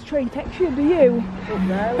where this train takes you, do you?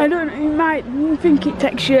 I don't know, you might think it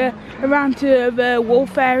takes you around to the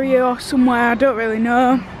Wolf area or somewhere, I don't really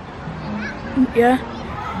know. Yeah.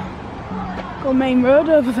 Got a main road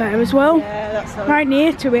over there as well. Yeah, that's right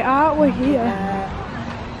near to it, aren't we, here?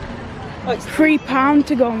 Oh, it's £3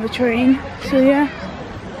 to go on the train, so yeah.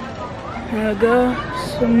 There we go,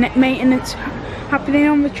 some maintenance happening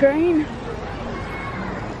on the train.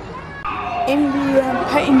 In the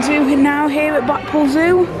petting zoo now here at Blackpool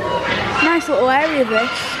Zoo. Nice little area this.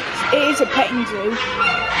 It is a petting zoo.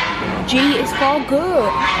 G is for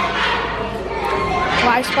goat.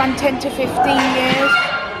 Lifespan 10 to 15 years.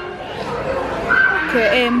 Look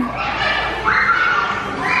at him.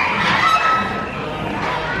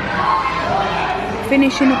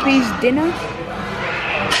 Finishing up his dinner.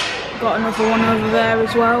 Got another one over there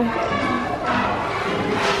as well.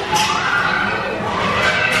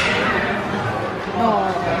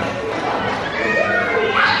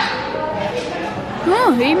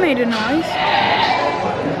 Oh, he made a noise.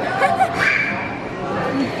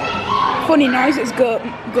 Funny noises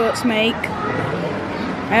goats make.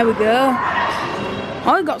 There we go.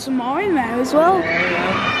 Oh, we got some more in there as well. Look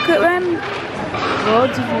at them.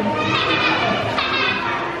 Loads of them.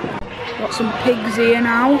 Got some pigs here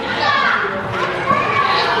now.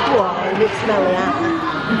 Whoa, a bit smelly, aren't they?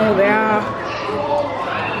 There they are.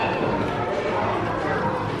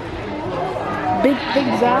 Big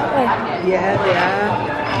pigs, aren't they? Yeah, they are.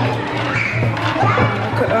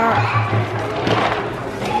 Look at that.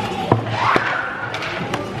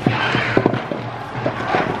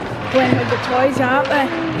 playing with the toys, aren't they?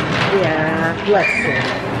 Yeah, let's see.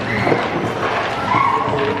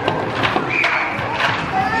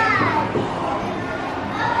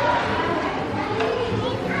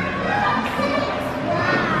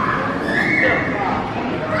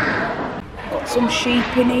 Got some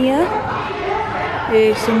sheep in here.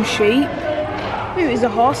 Here's some sheep. Ooh, there's a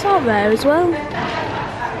horse out there as well.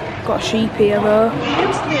 Got a sheep here though. You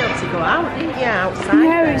used to be able to go out, didn't you, outside?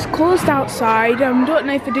 Yeah, it's closed outside. I don't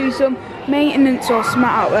know if they do some maintenance or something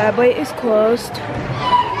out there, but it is closed.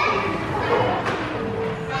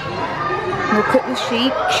 Look at the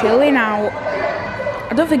sheep chilling out.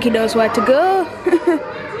 I don't think he knows where to go.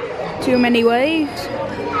 Too many waves.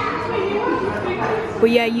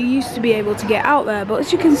 But yeah, you used to be able to get out there, but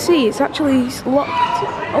as you can see, it's actually locked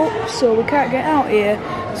up, so we can't get out here.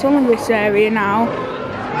 It's only this area now.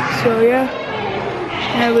 So yeah,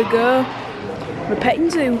 there we go. The petting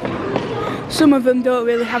zoo. Some of them don't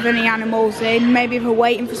really have any animals in. Maybe they're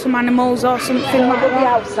waiting for some animals or something like that. Be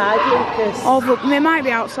outside, Lucas. Or they might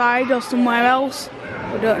be outside or somewhere else.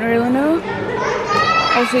 We don't really know.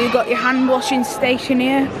 Also, you've got your hand washing station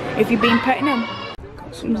here if you've been petting them.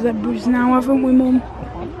 Got some zebras now, haven't we, Mum?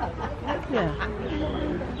 Yeah.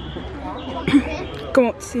 Come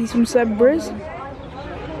up to see some zebras.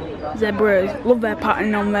 Zebras, love their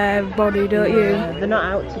pattern on their body, don't you? They're not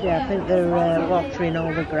out today, I think they're watering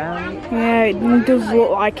all the ground. Yeah, it does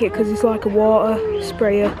look like it because it's like a water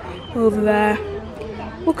sprayer over there.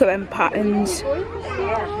 Look at them patterns.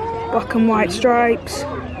 Black and white stripes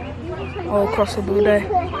all across the body.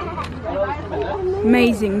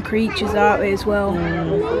 Amazing creatures, aren't they, as well?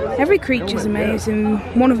 Every creature's amazing.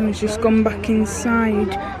 One of them's just gone back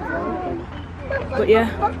inside. But yeah,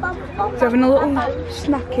 he's having a little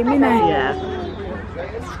snack in there. Yeah.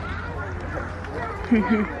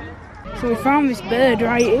 So we found this bird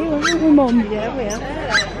right here, haven't we, Mum? Yeah, we have.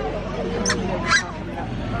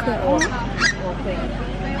 Look at that.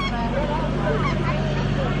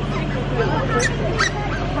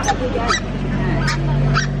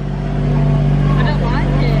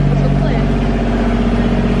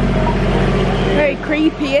 Very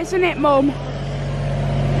creepy, isn't it, Mum?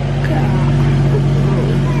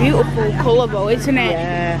 Beautiful colour though, isn't it?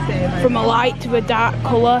 Yeah. From a light to a dark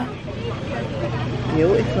colour.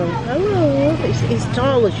 Beautiful. Oh, it's as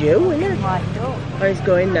tall as you, isn't it? Oh, he's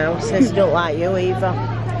going now. Says he don't like you either.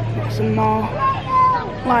 Got some more,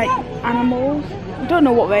 like, animals. I don't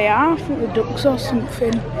know what they are. I think they're ducks or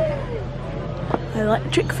something.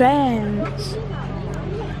 Electric fence.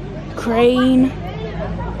 Crane.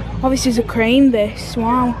 Oh, this is a crane, this.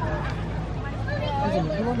 Wow. There's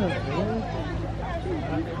another one over there.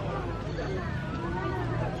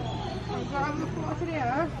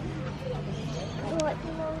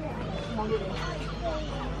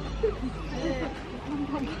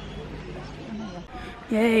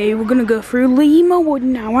 Yay, we're gonna go through Lima Wood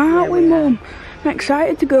now, aren't we, Mum? I'm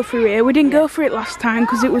excited to go through here. We didn't go through it last time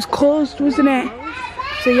because it was closed, wasn't it?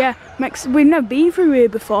 So yeah, we've never been through here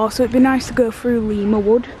before, so it'd be nice to go through Lima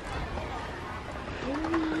Wood.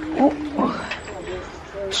 Oh,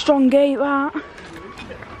 strong gate that.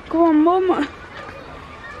 Go on, Mum.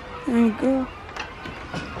 There we go.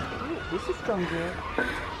 This is strong gate.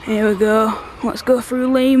 Here we go. Let's go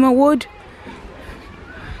through Lima Wood.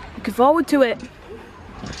 Looking forward to it.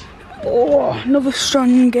 Oh, another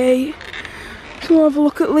strong gate. So we'll have a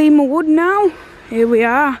look at Lima Wood now. Here we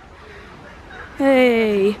are.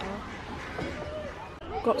 Hey.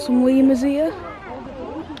 Got some lemurs here.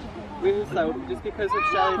 So, just because of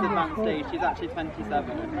Shelley's advanced age, she's actually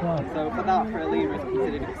 27. So for that, for a lemur, it's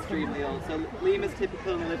considered extremely old. So lemurs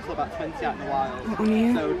typically only live till about 20 out in the wild.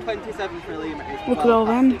 So 27 for a lemur is look at all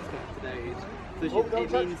them. So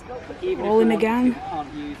it means even all if in you again. you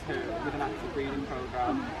can't use her with an active breeding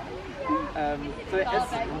program. So it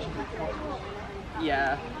is,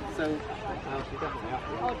 yeah. So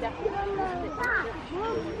Oh, definitely.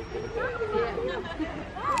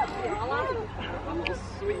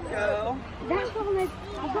 sweet girl.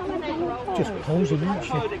 Just posing, isn't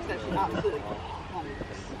she?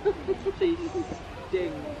 She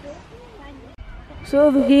stings. So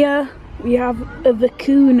over here we have a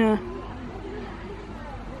vicuna.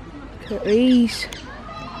 Look at these.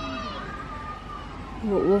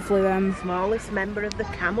 Look lovely them. Smallest member of the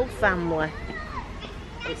camel family.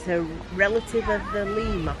 It's a relative of the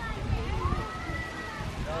lemur.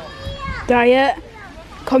 Diet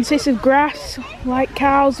consists of grass. Like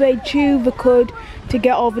cows, they chew the cud to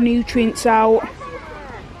get all the nutrients out.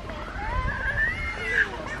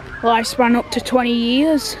 Lifespan up to 20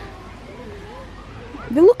 years.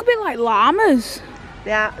 They look a bit like llamas.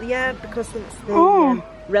 Yeah, because it's the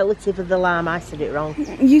relative of the llama. I said it wrong.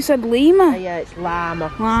 You said lemur? Yeah, it's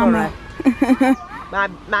llama. Llama. Sorry.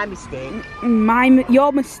 my mistake.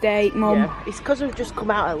 Your mistake, Mum. Yeah. It's because I've just come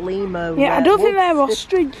out at lemur. Yeah, I don't think they're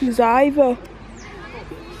ostriches either.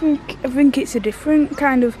 I think it's a different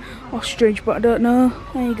kind of ostrich, but I don't know.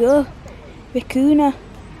 There you go. Vicuna.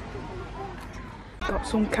 Got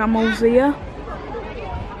some camels here.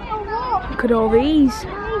 Look at all these.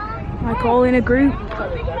 Like all in a group.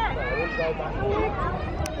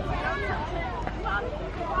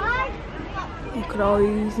 Look at all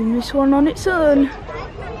these, and this one on its own.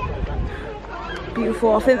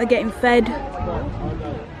 Beautiful. I think they're getting fed.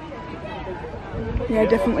 Yeah,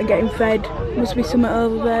 definitely getting fed. Must be something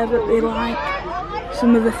over there that they like.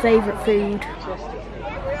 Some of their favourite food.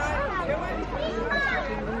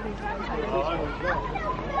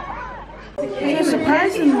 Yeah,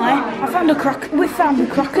 surprisingly, we found a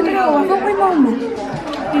crocodile, haven't we, Mum?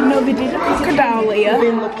 Didn't know they did a crocodile here.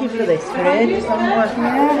 We've been looking for this for ages, haven't we?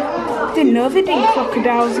 Yeah. Didn't know they did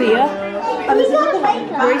crocodiles here.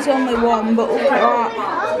 There is only one, but look at that.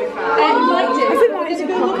 I think that is a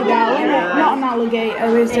crocodile, isn't it? Not an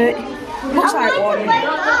alligator, is it? Looks like one.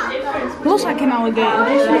 Looks like an alligator,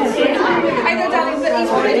 doesn't it?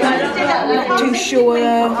 Not too sure.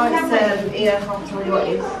 Here, I'll tell you what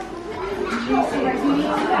it is.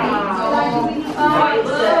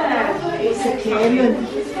 It's a caiman.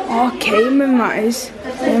 Oh, caiman that is.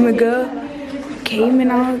 There we go. Caiman.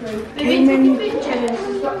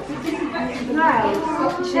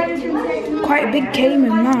 Quite a big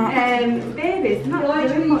caiman that. Babies, not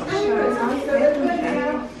very much.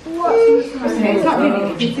 It's not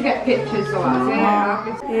really easy to get pictures of that,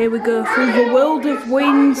 yeah. Here we go through the world of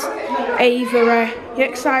winds. Avery, you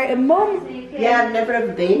excited, Mum? Yeah, I've never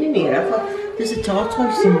ever been in here. There's a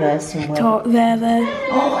tortoise in there somewhere. There.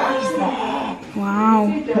 Oh, he's there. Wow.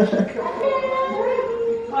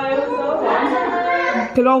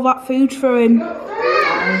 Look at all that food for him.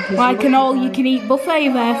 Like an all-you-can-eat buffet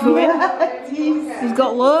there for him. He's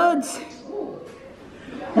got loads.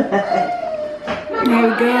 There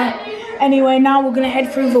we go. Anyway, now we're going to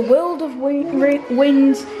head through the world of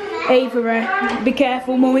winds. Avery, be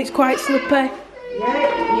careful, Mum, it's quite slippery.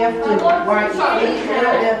 Yeah, you have to wipe your feet,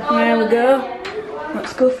 don't you? There we go.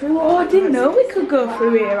 Let's go through. Oh, I didn't know we could go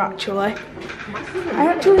through here, actually. I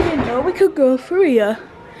actually didn't know we could go through here.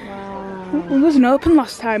 Wow. It wasn't open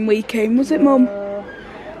last time we came, was it, Mum?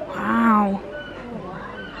 Wow.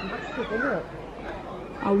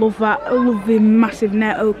 I love that. I love the massive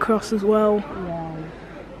netto cross as well. Yeah.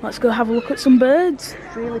 Let's go have a look at some birds.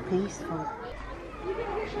 It's really peaceful.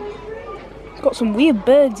 It's got some weird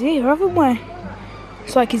birds here, haven't we?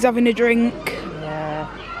 It's like he's having a drink. Yeah.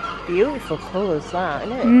 Beautiful colours, that,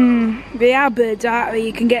 isn't it? They are birds, aren't they?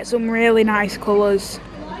 You can get some really nice colours.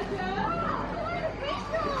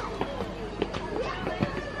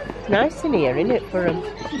 It's nice in here, isn't it, for them?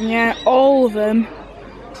 Yeah, all of them.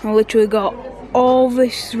 I literally got all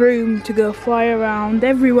this room to go fly around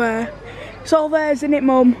everywhere. It's all theirs, isn't it,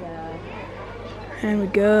 Mum? Yeah. There we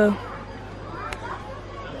go.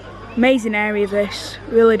 Amazing area this.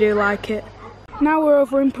 Really do like it. Now we're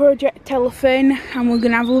over in Project Elephant and we're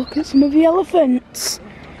going to have a look at some of the elephants.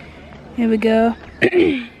 Here we go.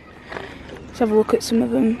 Let's have a look at some of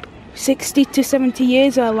them. 60 to 70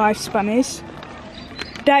 years our lifespan is.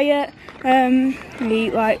 Diet, they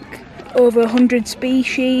eat like over 100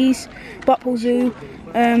 species. Blackpool Zoo,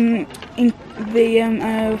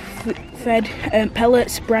 fed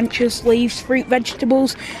pellets, branches, leaves, fruit,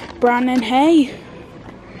 vegetables, bran and hay.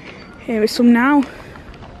 Here is some now.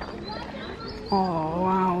 Oh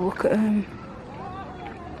wow, look at them.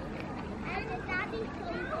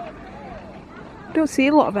 Don't see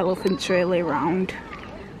a lot of elephants really around.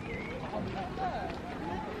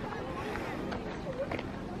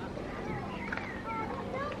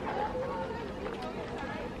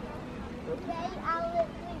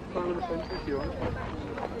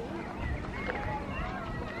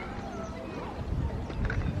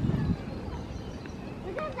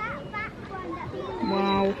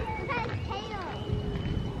 Wow.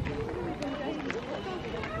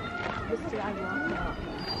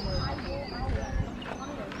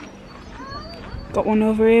 Got one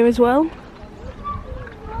over here as well.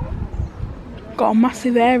 Got a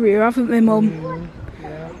massive area, haven't they, Mum?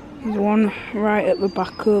 Yeah. There's one right at the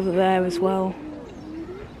back over there as well.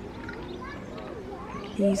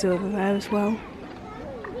 He's over there as well.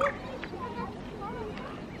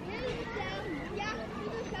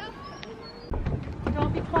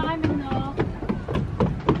 Don't be climbing though.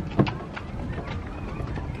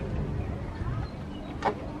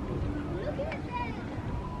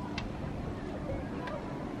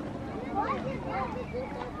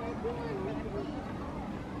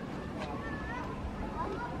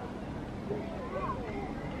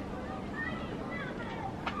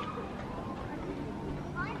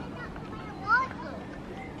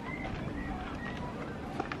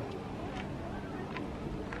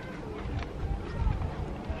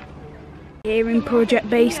 Here in Project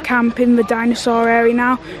Base Camp in the dinosaur area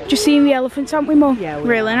now. Just seen the elephants, haven't we, Mum? Yeah,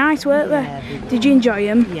 really nice, weren't they? Yeah, did you enjoy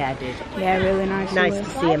them? Yeah, I did. Yeah, really nice. Nice to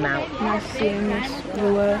see them out. Nice to see them, yes.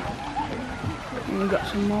 We were. And we've got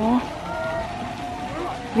some more.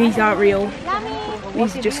 These aren't real.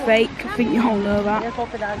 These are just fake. I think you all know that. Here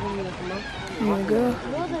we go.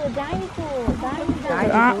 Those are the dinosaurs. Look at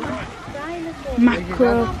that.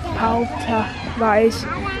 Macropalta. That is.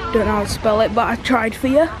 Don't know how to spell it, but I tried for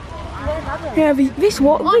you. Yeah, this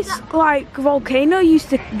like volcano used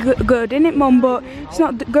to go, didn't it, Mum? But it's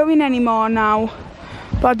not going anymore now.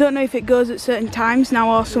 But I don't know if it goes at certain times now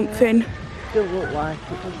or something. Don't look like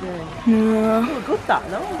it, does it? No. Oh, good that,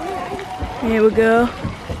 no? Here we go.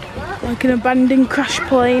 Like an abandoned crash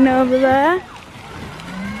plane over there.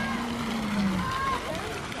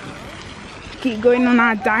 Keep going on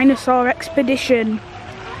our dinosaur expedition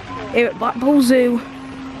here at Blackpool Zoo.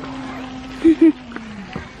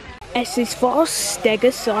 S is for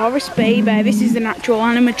Stegosaurus baby. This is an actual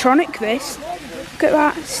animatronic, this. Look at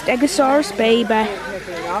that, Stegosaurus baby.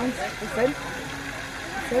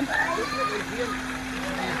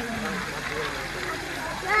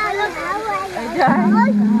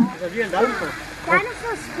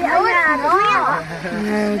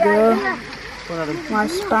 There we go.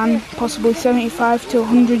 Lifespan possibly 75 to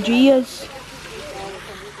 100 years.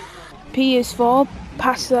 P is for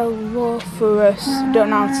Passelophorus, don't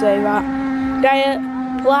know how to say that. Diet,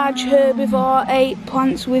 large herbivore, ate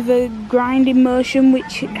plants with a grinding motion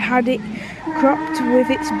which had it cropped with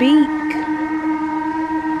its beak.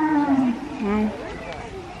 Wow.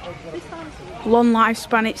 Long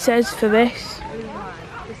lifespan it says for this.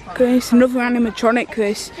 Okay, it's another animatronic,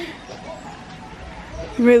 this.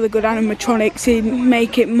 Really good animatronics,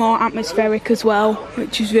 make it more atmospheric as well,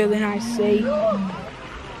 which is really nice to see.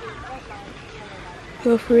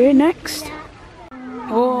 Go for here next.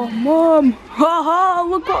 Oh, Mum! Oh,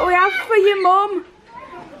 look what we have for you, Mum!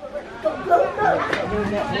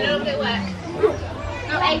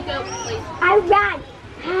 I ran!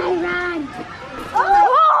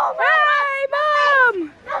 Oh, hey,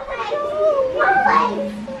 Mum!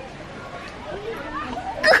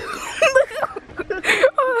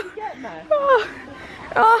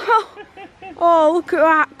 Oh, look at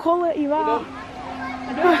that quality, that.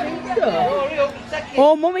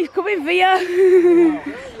 Oh, Mummy's coming for you.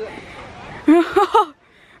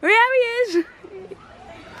 There he is.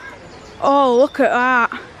 Oh, look at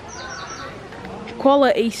that.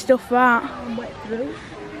 Quality stuff, that.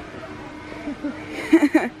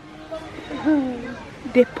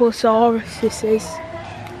 Diplosaurus, this is.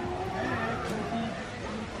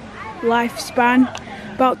 Lifespan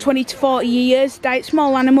about 20 to 40 years. Diet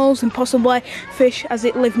small animals and possibly fish as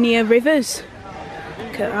it live near rivers.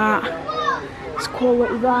 Look at that. It's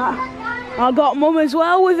quality, that. I got Mum as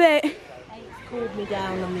well with it. It's cooled me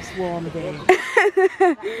down on this warm day.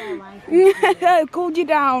 Yeah, cooled you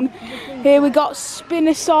down. Here we got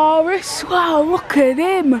Spinosaurus. Wow, look at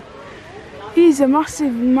him. He's a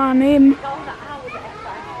massive man, him.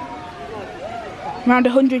 Around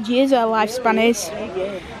 100 years our lifespan is.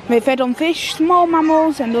 They fed on fish, small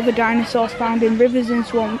mammals and other dinosaurs found in rivers and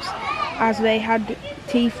swamps, as they had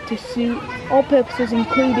teeth to suit all purposes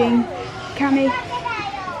including canny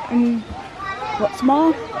and what's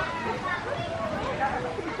more.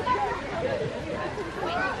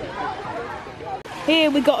 Here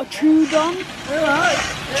we got a Troodon.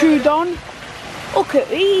 Troodon. Look at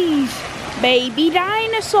these baby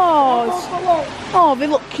dinosaurs. Oh, they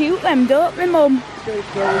look cute them, don't they, Mum?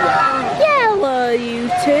 Hello, you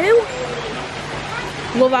two.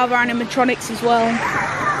 Love our animatronics as well.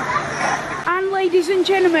 And ladies and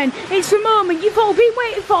gentlemen, it's the moment you've all been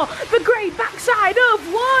waiting for, the great backside of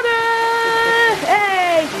water.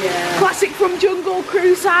 Hey! Yeah. Classic from Jungle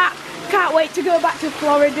Cruise that. Can't wait to go back to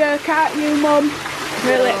Florida, can't you, Mum?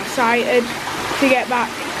 Really excited to get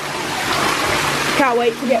back. Can't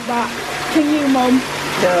wait to get back. Can you, Mum?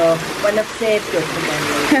 No, when I've saved up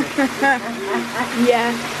again.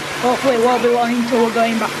 Yeah, hopefully it won't be long until we're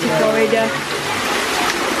going back to Florida.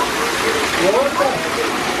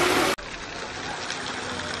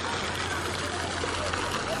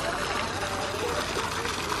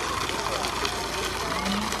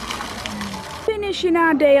 Finishing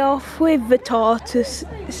our day off with the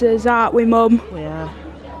tortoises, aren't we, Mum? We are.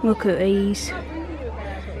 Look at these.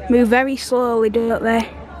 Move very slowly, don't they?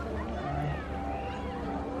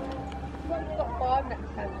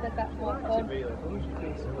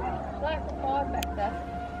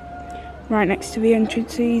 Right next to the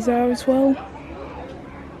entrance these are as well.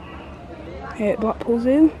 Here at Blackpool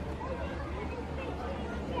Zoo.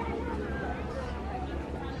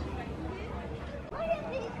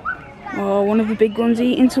 Oh, one of the big ones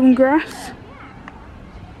eating some grass.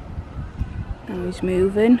 Now he's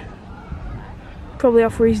moving. Probably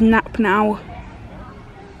off for his nap now.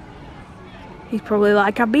 He's probably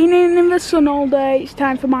like, I've been in the sun all day, it's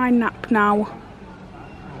time for my nap now.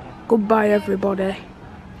 Goodbye everybody.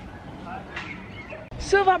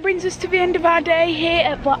 So that brings us to the end of our day here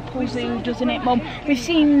at Blackpool Zoo, doesn't it, Mum? We've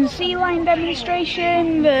seen the sea lion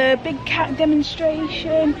demonstration, the big cat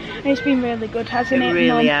demonstration, and it's been really good, hasn't it, Mum? It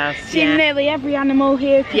really has, seen nearly every animal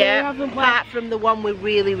here today, haven't we? Apart from the one we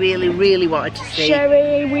really wanted to see.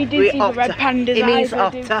 Sherry, we did see the red pandas. It means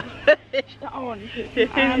otter. Oh,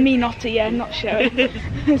 I mean otter, yeah, not Sherry.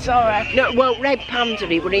 It's alright. No, well, red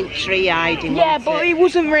panda, it were in tree hiding. Yeah, but it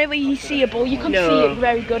wasn't really seeable. You couldn't see it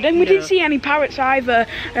very good, and we didn't see any parrots either.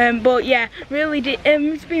 But yeah, really did.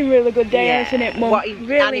 It's been a really good day, hasn't it, Mum? What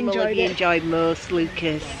really enjoyed it. Enjoyed most,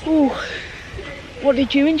 Lucas? Ooh. What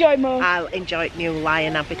did you enjoy most? I enjoyed new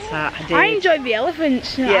lion habitat. I enjoyed the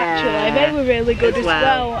elephants, actually. They were really good as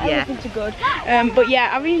well. Elephants are good. But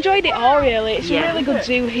yeah, I've enjoyed it all really. It's a really good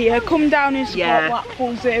zoo here. Come down and support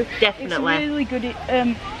Blackpool Zoo. Definitely. It's a really good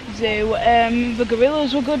zoo. The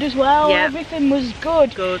gorillas were good as well. Everything was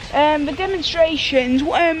good. The demonstrations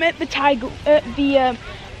at the tiger,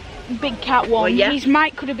 big cat one, his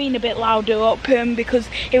mic could have been a bit louder up because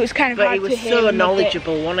it was kind of hard to hear. But he was so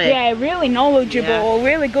knowledgeable, wasn't he? Yeah, really knowledgeable.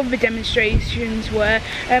 Really good the demonstrations were.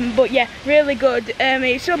 But yeah, really good.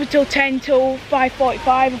 It's over till 10 till 5:45,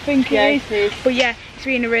 I think it is. But yeah, it's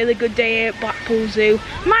been a really good day at Blackpool Zoo.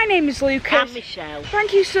 My name is Lucas. And Michelle.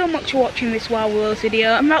 Thank you so much for watching this Wild Worlds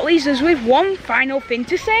video. And that leaves us with one final thing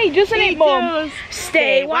to say, doesn't it, Mum?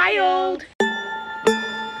 Stay wild.